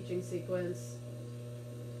of your teaching sequence?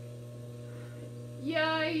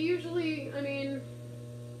 Yeah,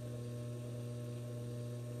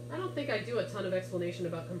 I don't think I do a ton of explanation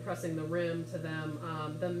about compressing the rim to them.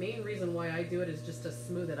 The main reason why I do it is just to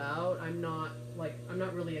smooth it out. I'm not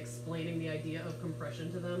really explaining the idea of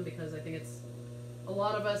compression to them, because I think a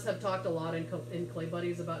lot of us have talked a lot in Clay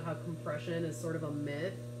Buddies about how compression is sort of a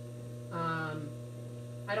myth. I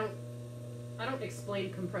don't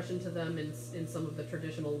explain compression to them in some of the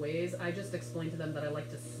traditional ways. I just explain to them that I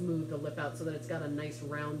like to smooth the lip out so that it's got a nice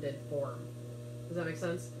rounded form. Does that make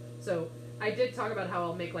sense? So I did talk about how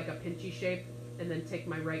I'll make like a pinchy shape and then take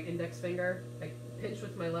my right index finger, I pinch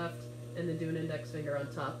with my left, and then do an index finger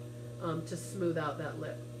on top to smooth out that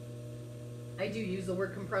lip. I do use the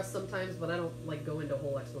word compress sometimes, but I don't like go into a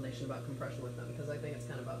whole explanation about compression with them because I think it's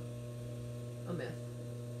kind of a myth.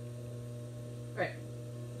 All right.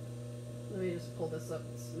 Let me just pull this up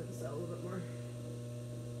and smooth this out a little bit more.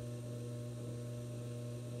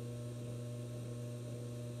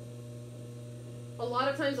 A lot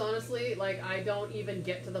of times, honestly, like I don't even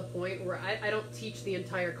get to the point where I don't teach the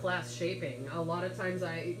entire class shaping. A lot of times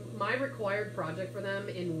my required project for them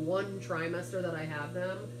in one trimester that I have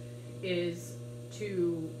them is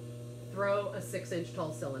to throw a 6-inch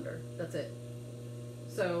tall cylinder. That's it.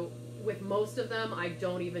 So with most of them, I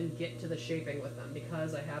don't even get to the shaping with them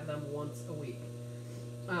because I have them once a week.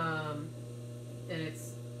 And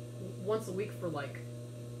it's once a week for like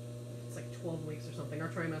 12 weeks or something. Our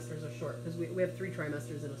trimesters are short because we have 3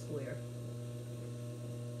 trimesters in a school year.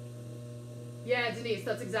 Yeah, Denise,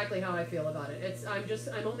 that's exactly how I feel about it.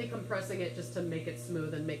 I'm only compressing it just to make it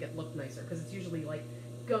smooth and make it look nicer because it's usually like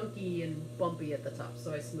gunky and bumpy at the top,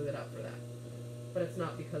 so I smooth it out for that. But it's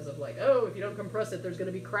not because of like, oh, if you don't compress it, there's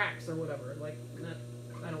going to be cracks or whatever. Like,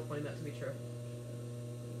 I don't find that to be true.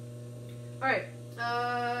 Alright,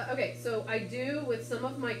 okay, so I do, with some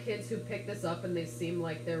of my kids who pick this up and they seem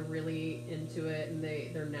like they're really into it and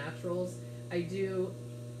they're naturals, I do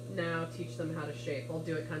now teach them how to shape. I'll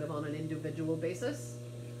do it kind of on an individual basis.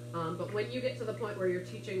 But when you get to the point where you're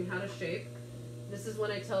teaching how to shape, this is when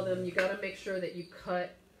I tell them you gotta make sure that you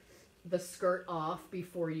cut the skirt off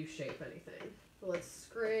before you shape anything. So let's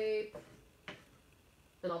scrape.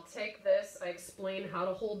 And I'll take this, I explain how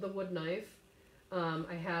to hold the wood knife.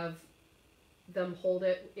 I have them hold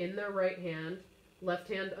it in their right hand, left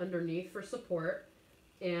hand underneath for support,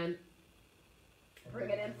 and bring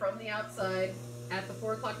it in from the outside at the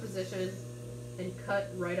 4 o'clock position and cut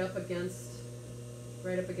right up against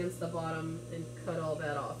the bottom and cut all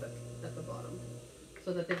that off at the bottom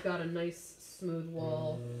so that they've got a nice smooth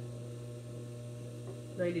wall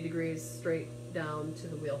 90 degrees straight down to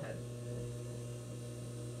the wheel head.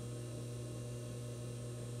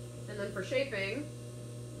 And then for shaping,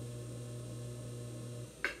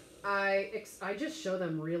 I just show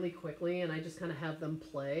them really quickly and I just kind of have them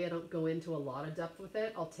play. I don't go into a lot of depth with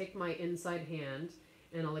it. I'll take my inside hand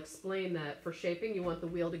and I'll explain that for shaping you want the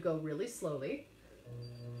wheel to go really slowly.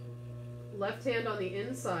 Left hand on the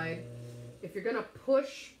inside, if you're going to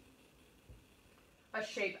push a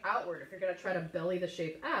shape outward, if you're going to try to belly the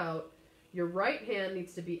shape out, your right hand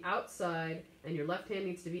needs to be outside and your left hand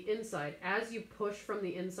needs to be inside. As you push from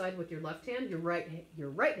the inside with your left hand, your right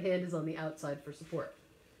hand is on the outside for support.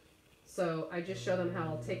 So I just show them how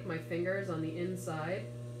I'll take my fingers on the inside,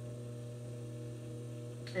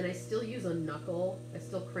 and I still use a knuckle. I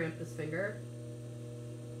still cramp this finger,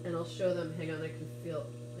 and I'll show them, hang on, I can feel,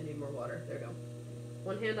 I need more water, there we go.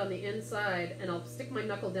 One hand on the inside, and I'll stick my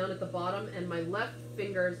knuckle down at the bottom, and my left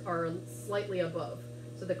fingers are slightly above.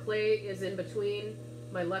 So the clay is in between,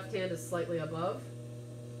 my left hand is slightly above,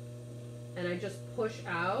 and I just push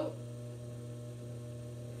out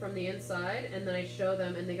from the inside, and then I show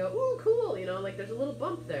them, and they go, ooh, cool, you know, like there's a little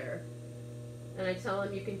bump there. And I tell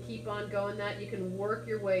them you can keep on going that, you can work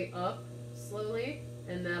your way up slowly,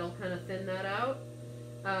 and that'll kind of thin that out.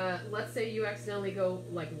 Let's say you accidentally go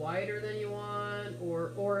like wider than you want,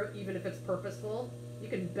 or even if it's purposeful, you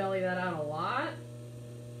can belly that out a lot.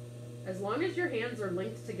 As long as your hands are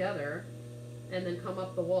linked together, and then come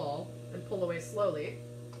up the wall and pull away slowly.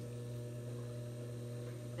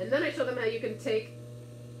 And then I show them how you can take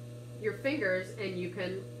your fingers and you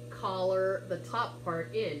can collar the top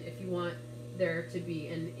part in if you want there to be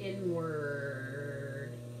an inward.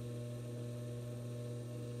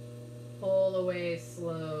 Pull away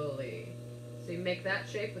slowly. So you make that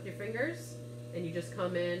shape with your fingers and you just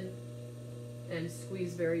come in and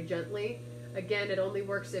squeeze very gently. Again, it only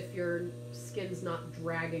works if your skin's not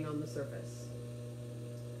dragging on the surface.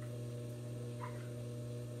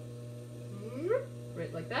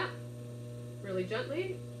 Right like that. Really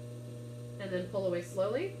gently. And then pull away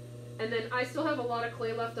slowly. And then I still have a lot of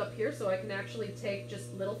clay left up here, so I can actually take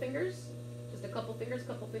just little fingers, just a couple fingers,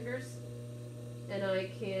 and I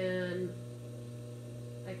can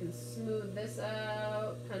smooth this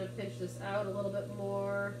out, kind of pinch this out a little bit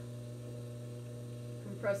more,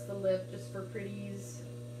 compress the lip just for pretties.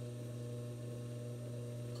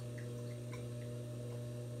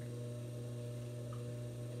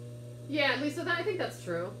 Yeah, Lisa, I think that's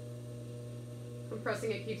true.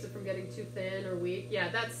 Compressing it keeps it from getting too thin or weak. Yeah,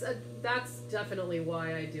 that's definitely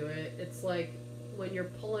why I do it. It's like when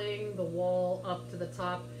you're pulling the wall up to the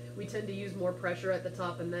top, we tend to use more pressure at the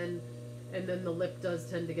top, and then the lip does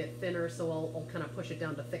tend to get thinner, so I'll kind of push it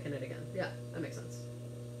down to thicken it again. Yeah, that makes sense.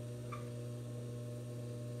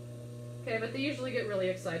 Okay, but they usually get really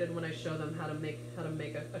excited when I show them how to make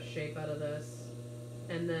a shape out of this,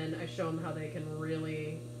 and then I show them how they can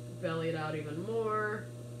really belly it out even more.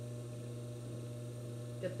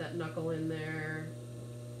 Get that knuckle in there.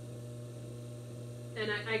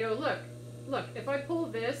 And I go, look, if I pull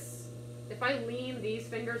this, if I lean these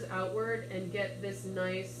fingers outward and get this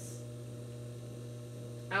nice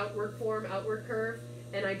outward form, outward curve,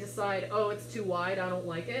 and I decide, oh, it's too wide, I don't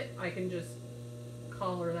like it, I can just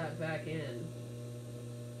collar that back in.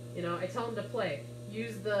 You know, I tell them to play.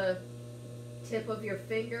 Use the tip of your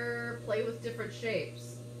finger, play with different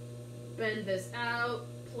shapes. Bend this out,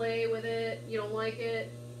 play with it. You don't like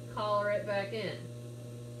it, collar it back in.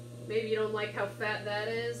 Maybe you don't like how fat that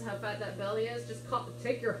is, how fat that belly is. Just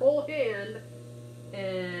take your whole hand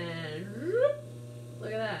and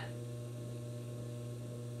look at that.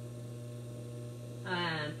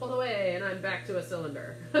 And pull away, and I'm back to a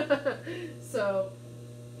cylinder. So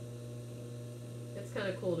it's kind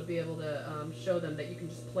of cool to be able to show them that you can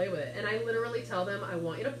just play with it. And I literally tell them, I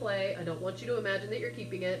want you to play. I don't want you to imagine that you're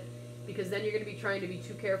keeping it. because then you're going to be trying to be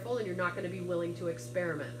too careful and you're not going to be willing to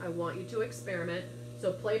experiment. I want you to experiment.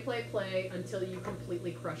 So play, play, play until you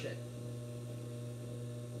completely crush it.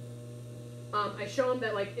 I show them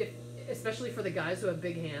that, like, if, especially for the guys who have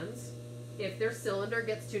big hands, if their cylinder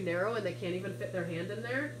gets too narrow and they can't even fit their hand in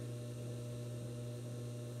there,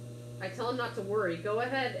 I tell them not to worry. Go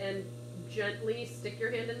ahead and gently stick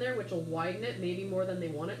your hand in there, which will widen it maybe more than they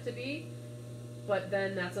want it to be. But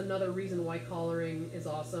then that's another reason why collaring is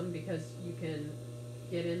awesome, because you can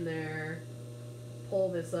get in there, pull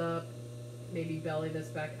this up, maybe belly this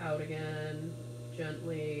back out again,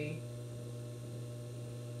 gently.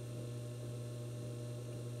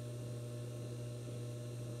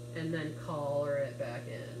 And then collar it back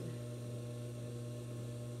in.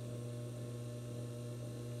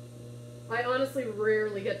 I honestly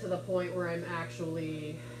rarely get to the point where I'm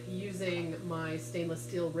actually using my stainless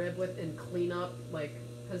steel rib with and clean up, like,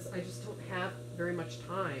 because I just don't have very much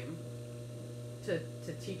time to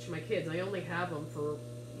teach my kids. I only have them for,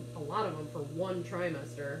 a lot of them, for one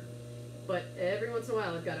trimester. But every once in a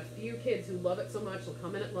while, I've got a few kids who love it so much, they'll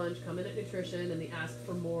come in at lunch, come in at nutrition, and they ask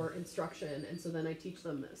for more instruction, and so then I teach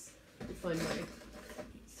them this. You find my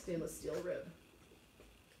stainless steel rib.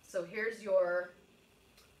 So here's your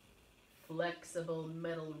flexible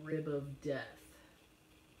metal rib of death.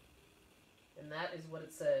 And that is what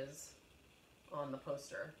it says on the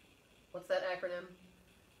poster. What's that acronym?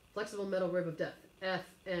 Flexible metal rib of death.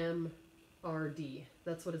 FMRD.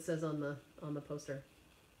 That's what it says on the poster.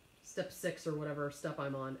 Step 6 or whatever step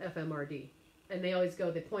I'm on. FMRD. And they always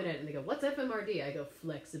go, they point at it and they go, what's FMRD? I go,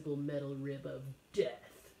 flexible metal rib of death.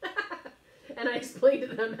 And I explain to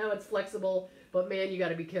them how it's flexible, but man, you got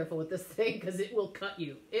to be careful with this thing because it will cut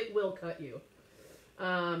you. It will cut you.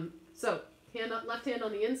 So, hand up, left hand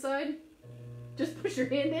on the inside. Just push your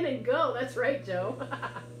hand in and go. That's right, Joe.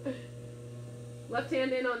 Left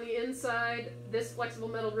hand in on the inside. This flexible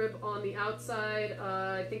metal rib on the outside.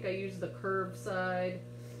 I think I use the curved side.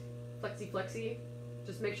 Flexy, flexy.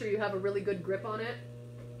 Just make sure you have a really good grip on it.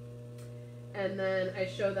 And then I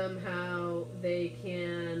show them how they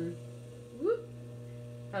can,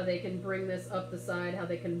 how they can bring this up the side, how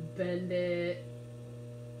they can bend it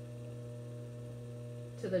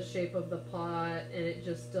to the shape of the pot, and it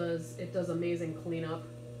just does, it does amazing cleanup.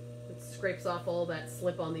 It scrapes off all that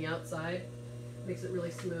slip on the outside, makes it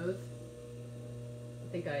really smooth. I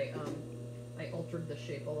think I altered the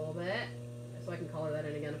shape a little bit, so I can color that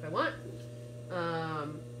in again if I want.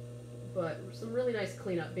 But some really nice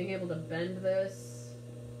cleanup, being able to bend this.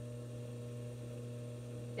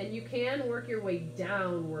 And you can work your way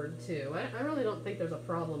downward too. I really don't think there's a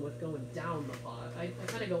problem with going down the pot. I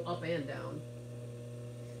kind of go up and down.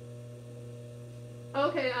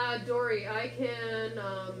 Okay, Dory, I can,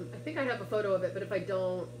 I think I have a photo of it, but if I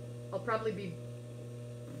don't, I'll probably be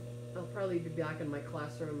back in my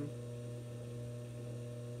classroom.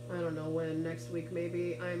 I don't know when, next week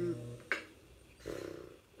maybe. I'm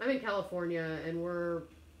in California and we're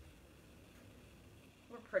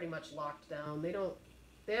pretty much locked down.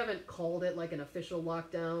 They haven't called it like an official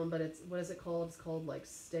lockdown, but it's, what is it called? It's called like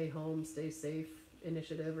Stay Home, Stay Safe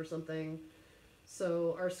Initiative or something.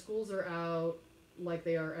 So our schools are out like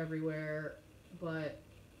they are everywhere, but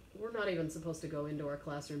we're not even supposed to go into our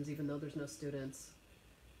classrooms even though there's no students,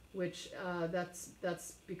 which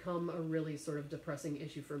that's become a really sort of depressing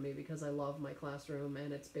issue for me because I love my classroom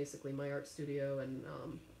and it's basically my art studio, and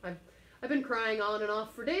I've been crying on and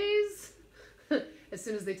off for days. As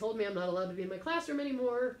soon as they told me I'm not allowed to be in my classroom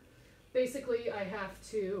anymore, basically I have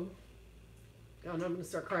to, oh no, I'm going to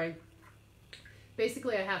start crying.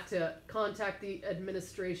 Basically I have to contact the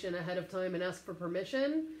administration ahead of time and ask for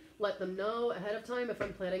permission, let them know ahead of time if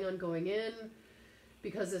I'm planning on going in,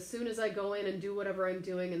 because as soon as I go in and do whatever I'm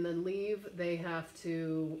doing and then leave, they have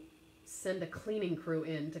to send a cleaning crew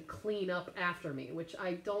in to clean up after me, which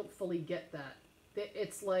I don't fully get that.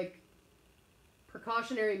 It's like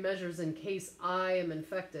precautionary measures in case I am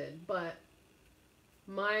infected, but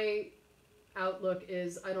my outlook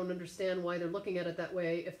is I don't understand why they're looking at it that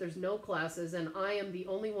way. If there's no classes and I am the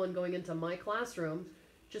only one going into my classroom,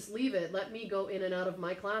 just leave it. Let me go in and out of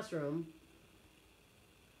my classroom.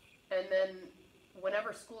 And then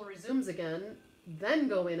whenever school resumes again, then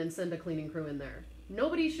go in and send a cleaning crew in there.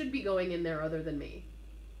 Nobody should be going in there other than me.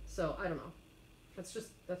 So, I don't know. That's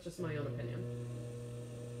just my own opinion.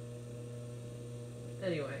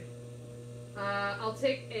 Anyway. I'll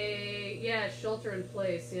take a, yeah, shelter in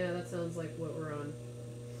place. Yeah, that sounds like what we're on.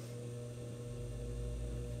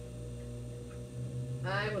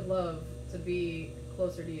 I would love to be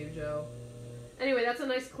closer to you, Joe. Anyway, that's a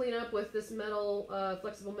nice cleanup with this metal,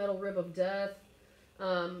 flexible metal rib of death.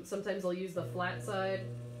 Sometimes I'll use the flat side.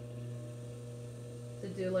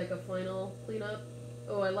 do like a final cleanup.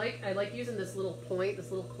 Oh, I like using this little point,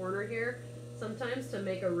 this little corner here, sometimes to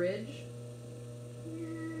make a ridge.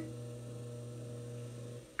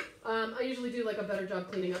 I usually do like a better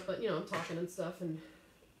job cleaning up, but you know, I'm talking and stuff. And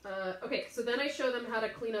okay, so then I show them how to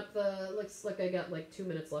clean up the, looks like I got like 2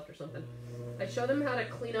 minutes left or something. I show them how to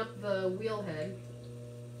clean up the wheel head.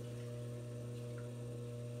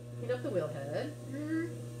 Clean up the wheel head.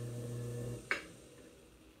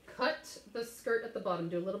 Cut the skirt at the bottom.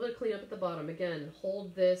 Do a little bit of cleanup at the bottom. Again,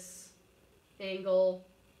 hold this angle,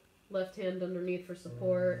 left hand underneath for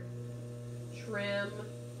support. Trim.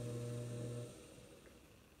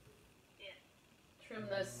 Trim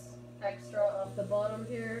this extra off the bottom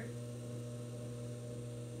here.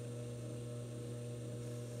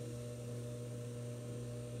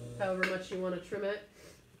 However much you want to trim it.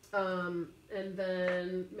 And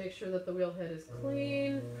then make sure that the wheel head is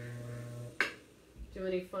clean. Do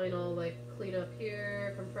any final like cleanup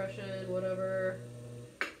here, compression, whatever.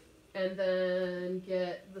 And then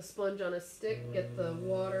get the sponge on a stick, get the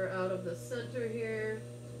water out of the center here.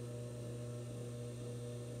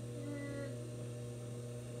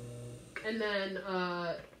 And then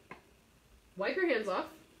wipe your hands off.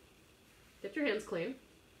 Get your hands clean.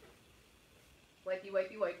 Wipey,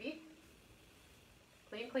 wipey, wipey.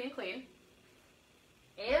 Clean, clean, clean.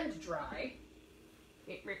 And dry.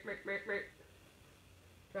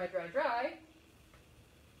 Dry, dry, dry.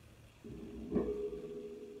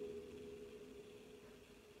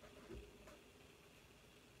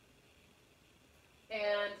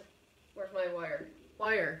 And where's my wire?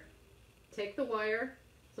 Wire. Take the wire.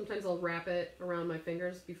 Sometimes I'll wrap it around my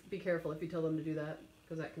fingers. Be careful if you tell them to do that,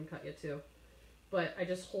 because that can cut you too. But I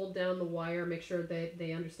just hold down the wire, make sure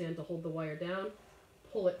they understand to hold the wire down,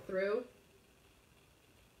 pull it through.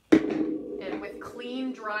 And with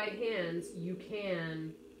clean, dry hands, you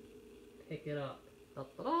can pick it up.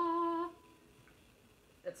 Da-da-da.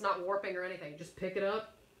 It's not warping or anything. Just pick it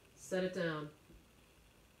up, set it down.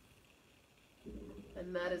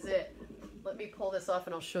 And that is it. Let me pull this off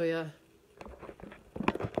and I'll show you.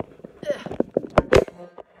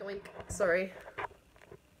 Doink. Sorry.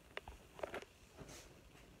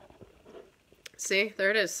 See, there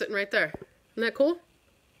it is, sitting right there. Isn't that cool?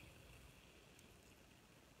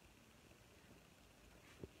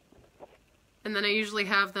 And then I usually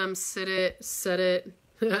have them set it.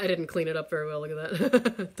 I didn't clean it up very well, look at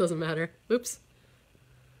that. Doesn't matter. Oops.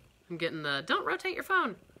 I'm getting the, don't rotate your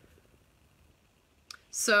phone.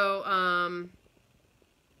 So,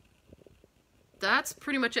 that's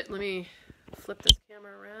pretty much it. Let me flip this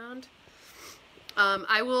camera around.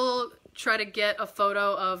 I will try to get a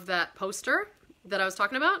photo of that poster that I was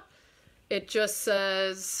talking about. It just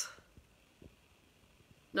says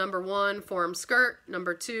number 1, form skirt,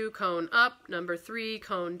 number 2, cone up, number 3,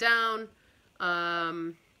 cone down,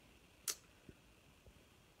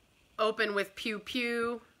 open with pew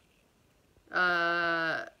pew.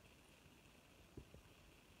 I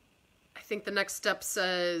think the next step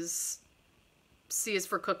says C is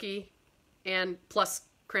for cookie and plus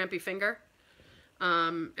crampy finger.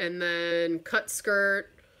 And then cut skirt,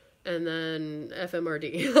 and then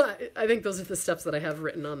FMRD. I think those are the steps that I have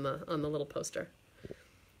written on the little poster.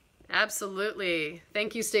 Absolutely.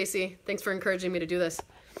 Thank you, Stacy. Thanks for encouraging me to do this.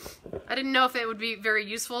 I didn't know if it would be very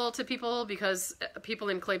useful to people because people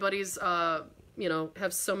in Clay Buddies, you know,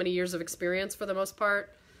 have so many years of experience for the most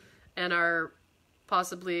part and are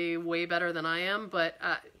possibly way better than I am. But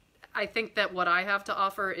I think that what I have to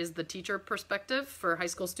offer is the teacher perspective for high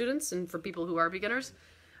school students and for people who are beginners.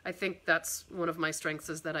 I think that's one of my strengths,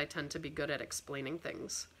 is that I tend to be good at explaining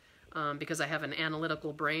things because I have an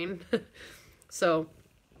analytical brain. So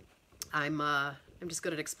I'm just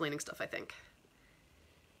good at explaining stuff, I think.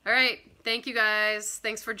 All right. Thank you guys.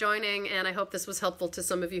 Thanks for joining. And I hope this was helpful to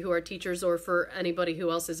some of you who are teachers or for anybody who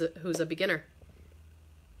else is who's a beginner.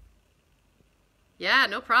 Yeah,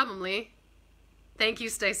 no problem, Lee. Thank you,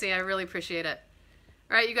 Stacy. I really appreciate it.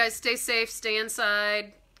 All right, you guys, stay safe, stay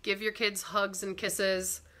inside, give your kids hugs and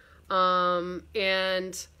kisses.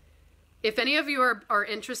 And if any of you are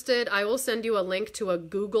interested, I will send you a link to a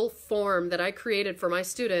Google form that I created for my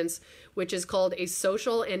students, which is called a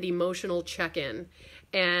social and emotional check-in.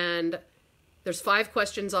 And there's 5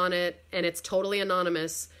 questions on it, and it's totally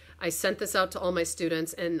anonymous. I sent this out to all my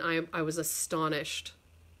students, and I was astonished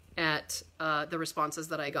at the responses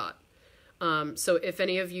that I got. So if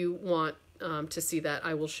any of you want to see that,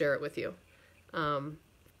 I will share it with you.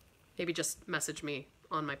 Maybe just message me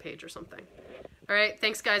on my page or something. All right,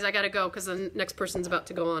 thanks guys. I gotta go because the next person's about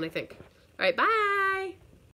to go on, I think. All right, bye.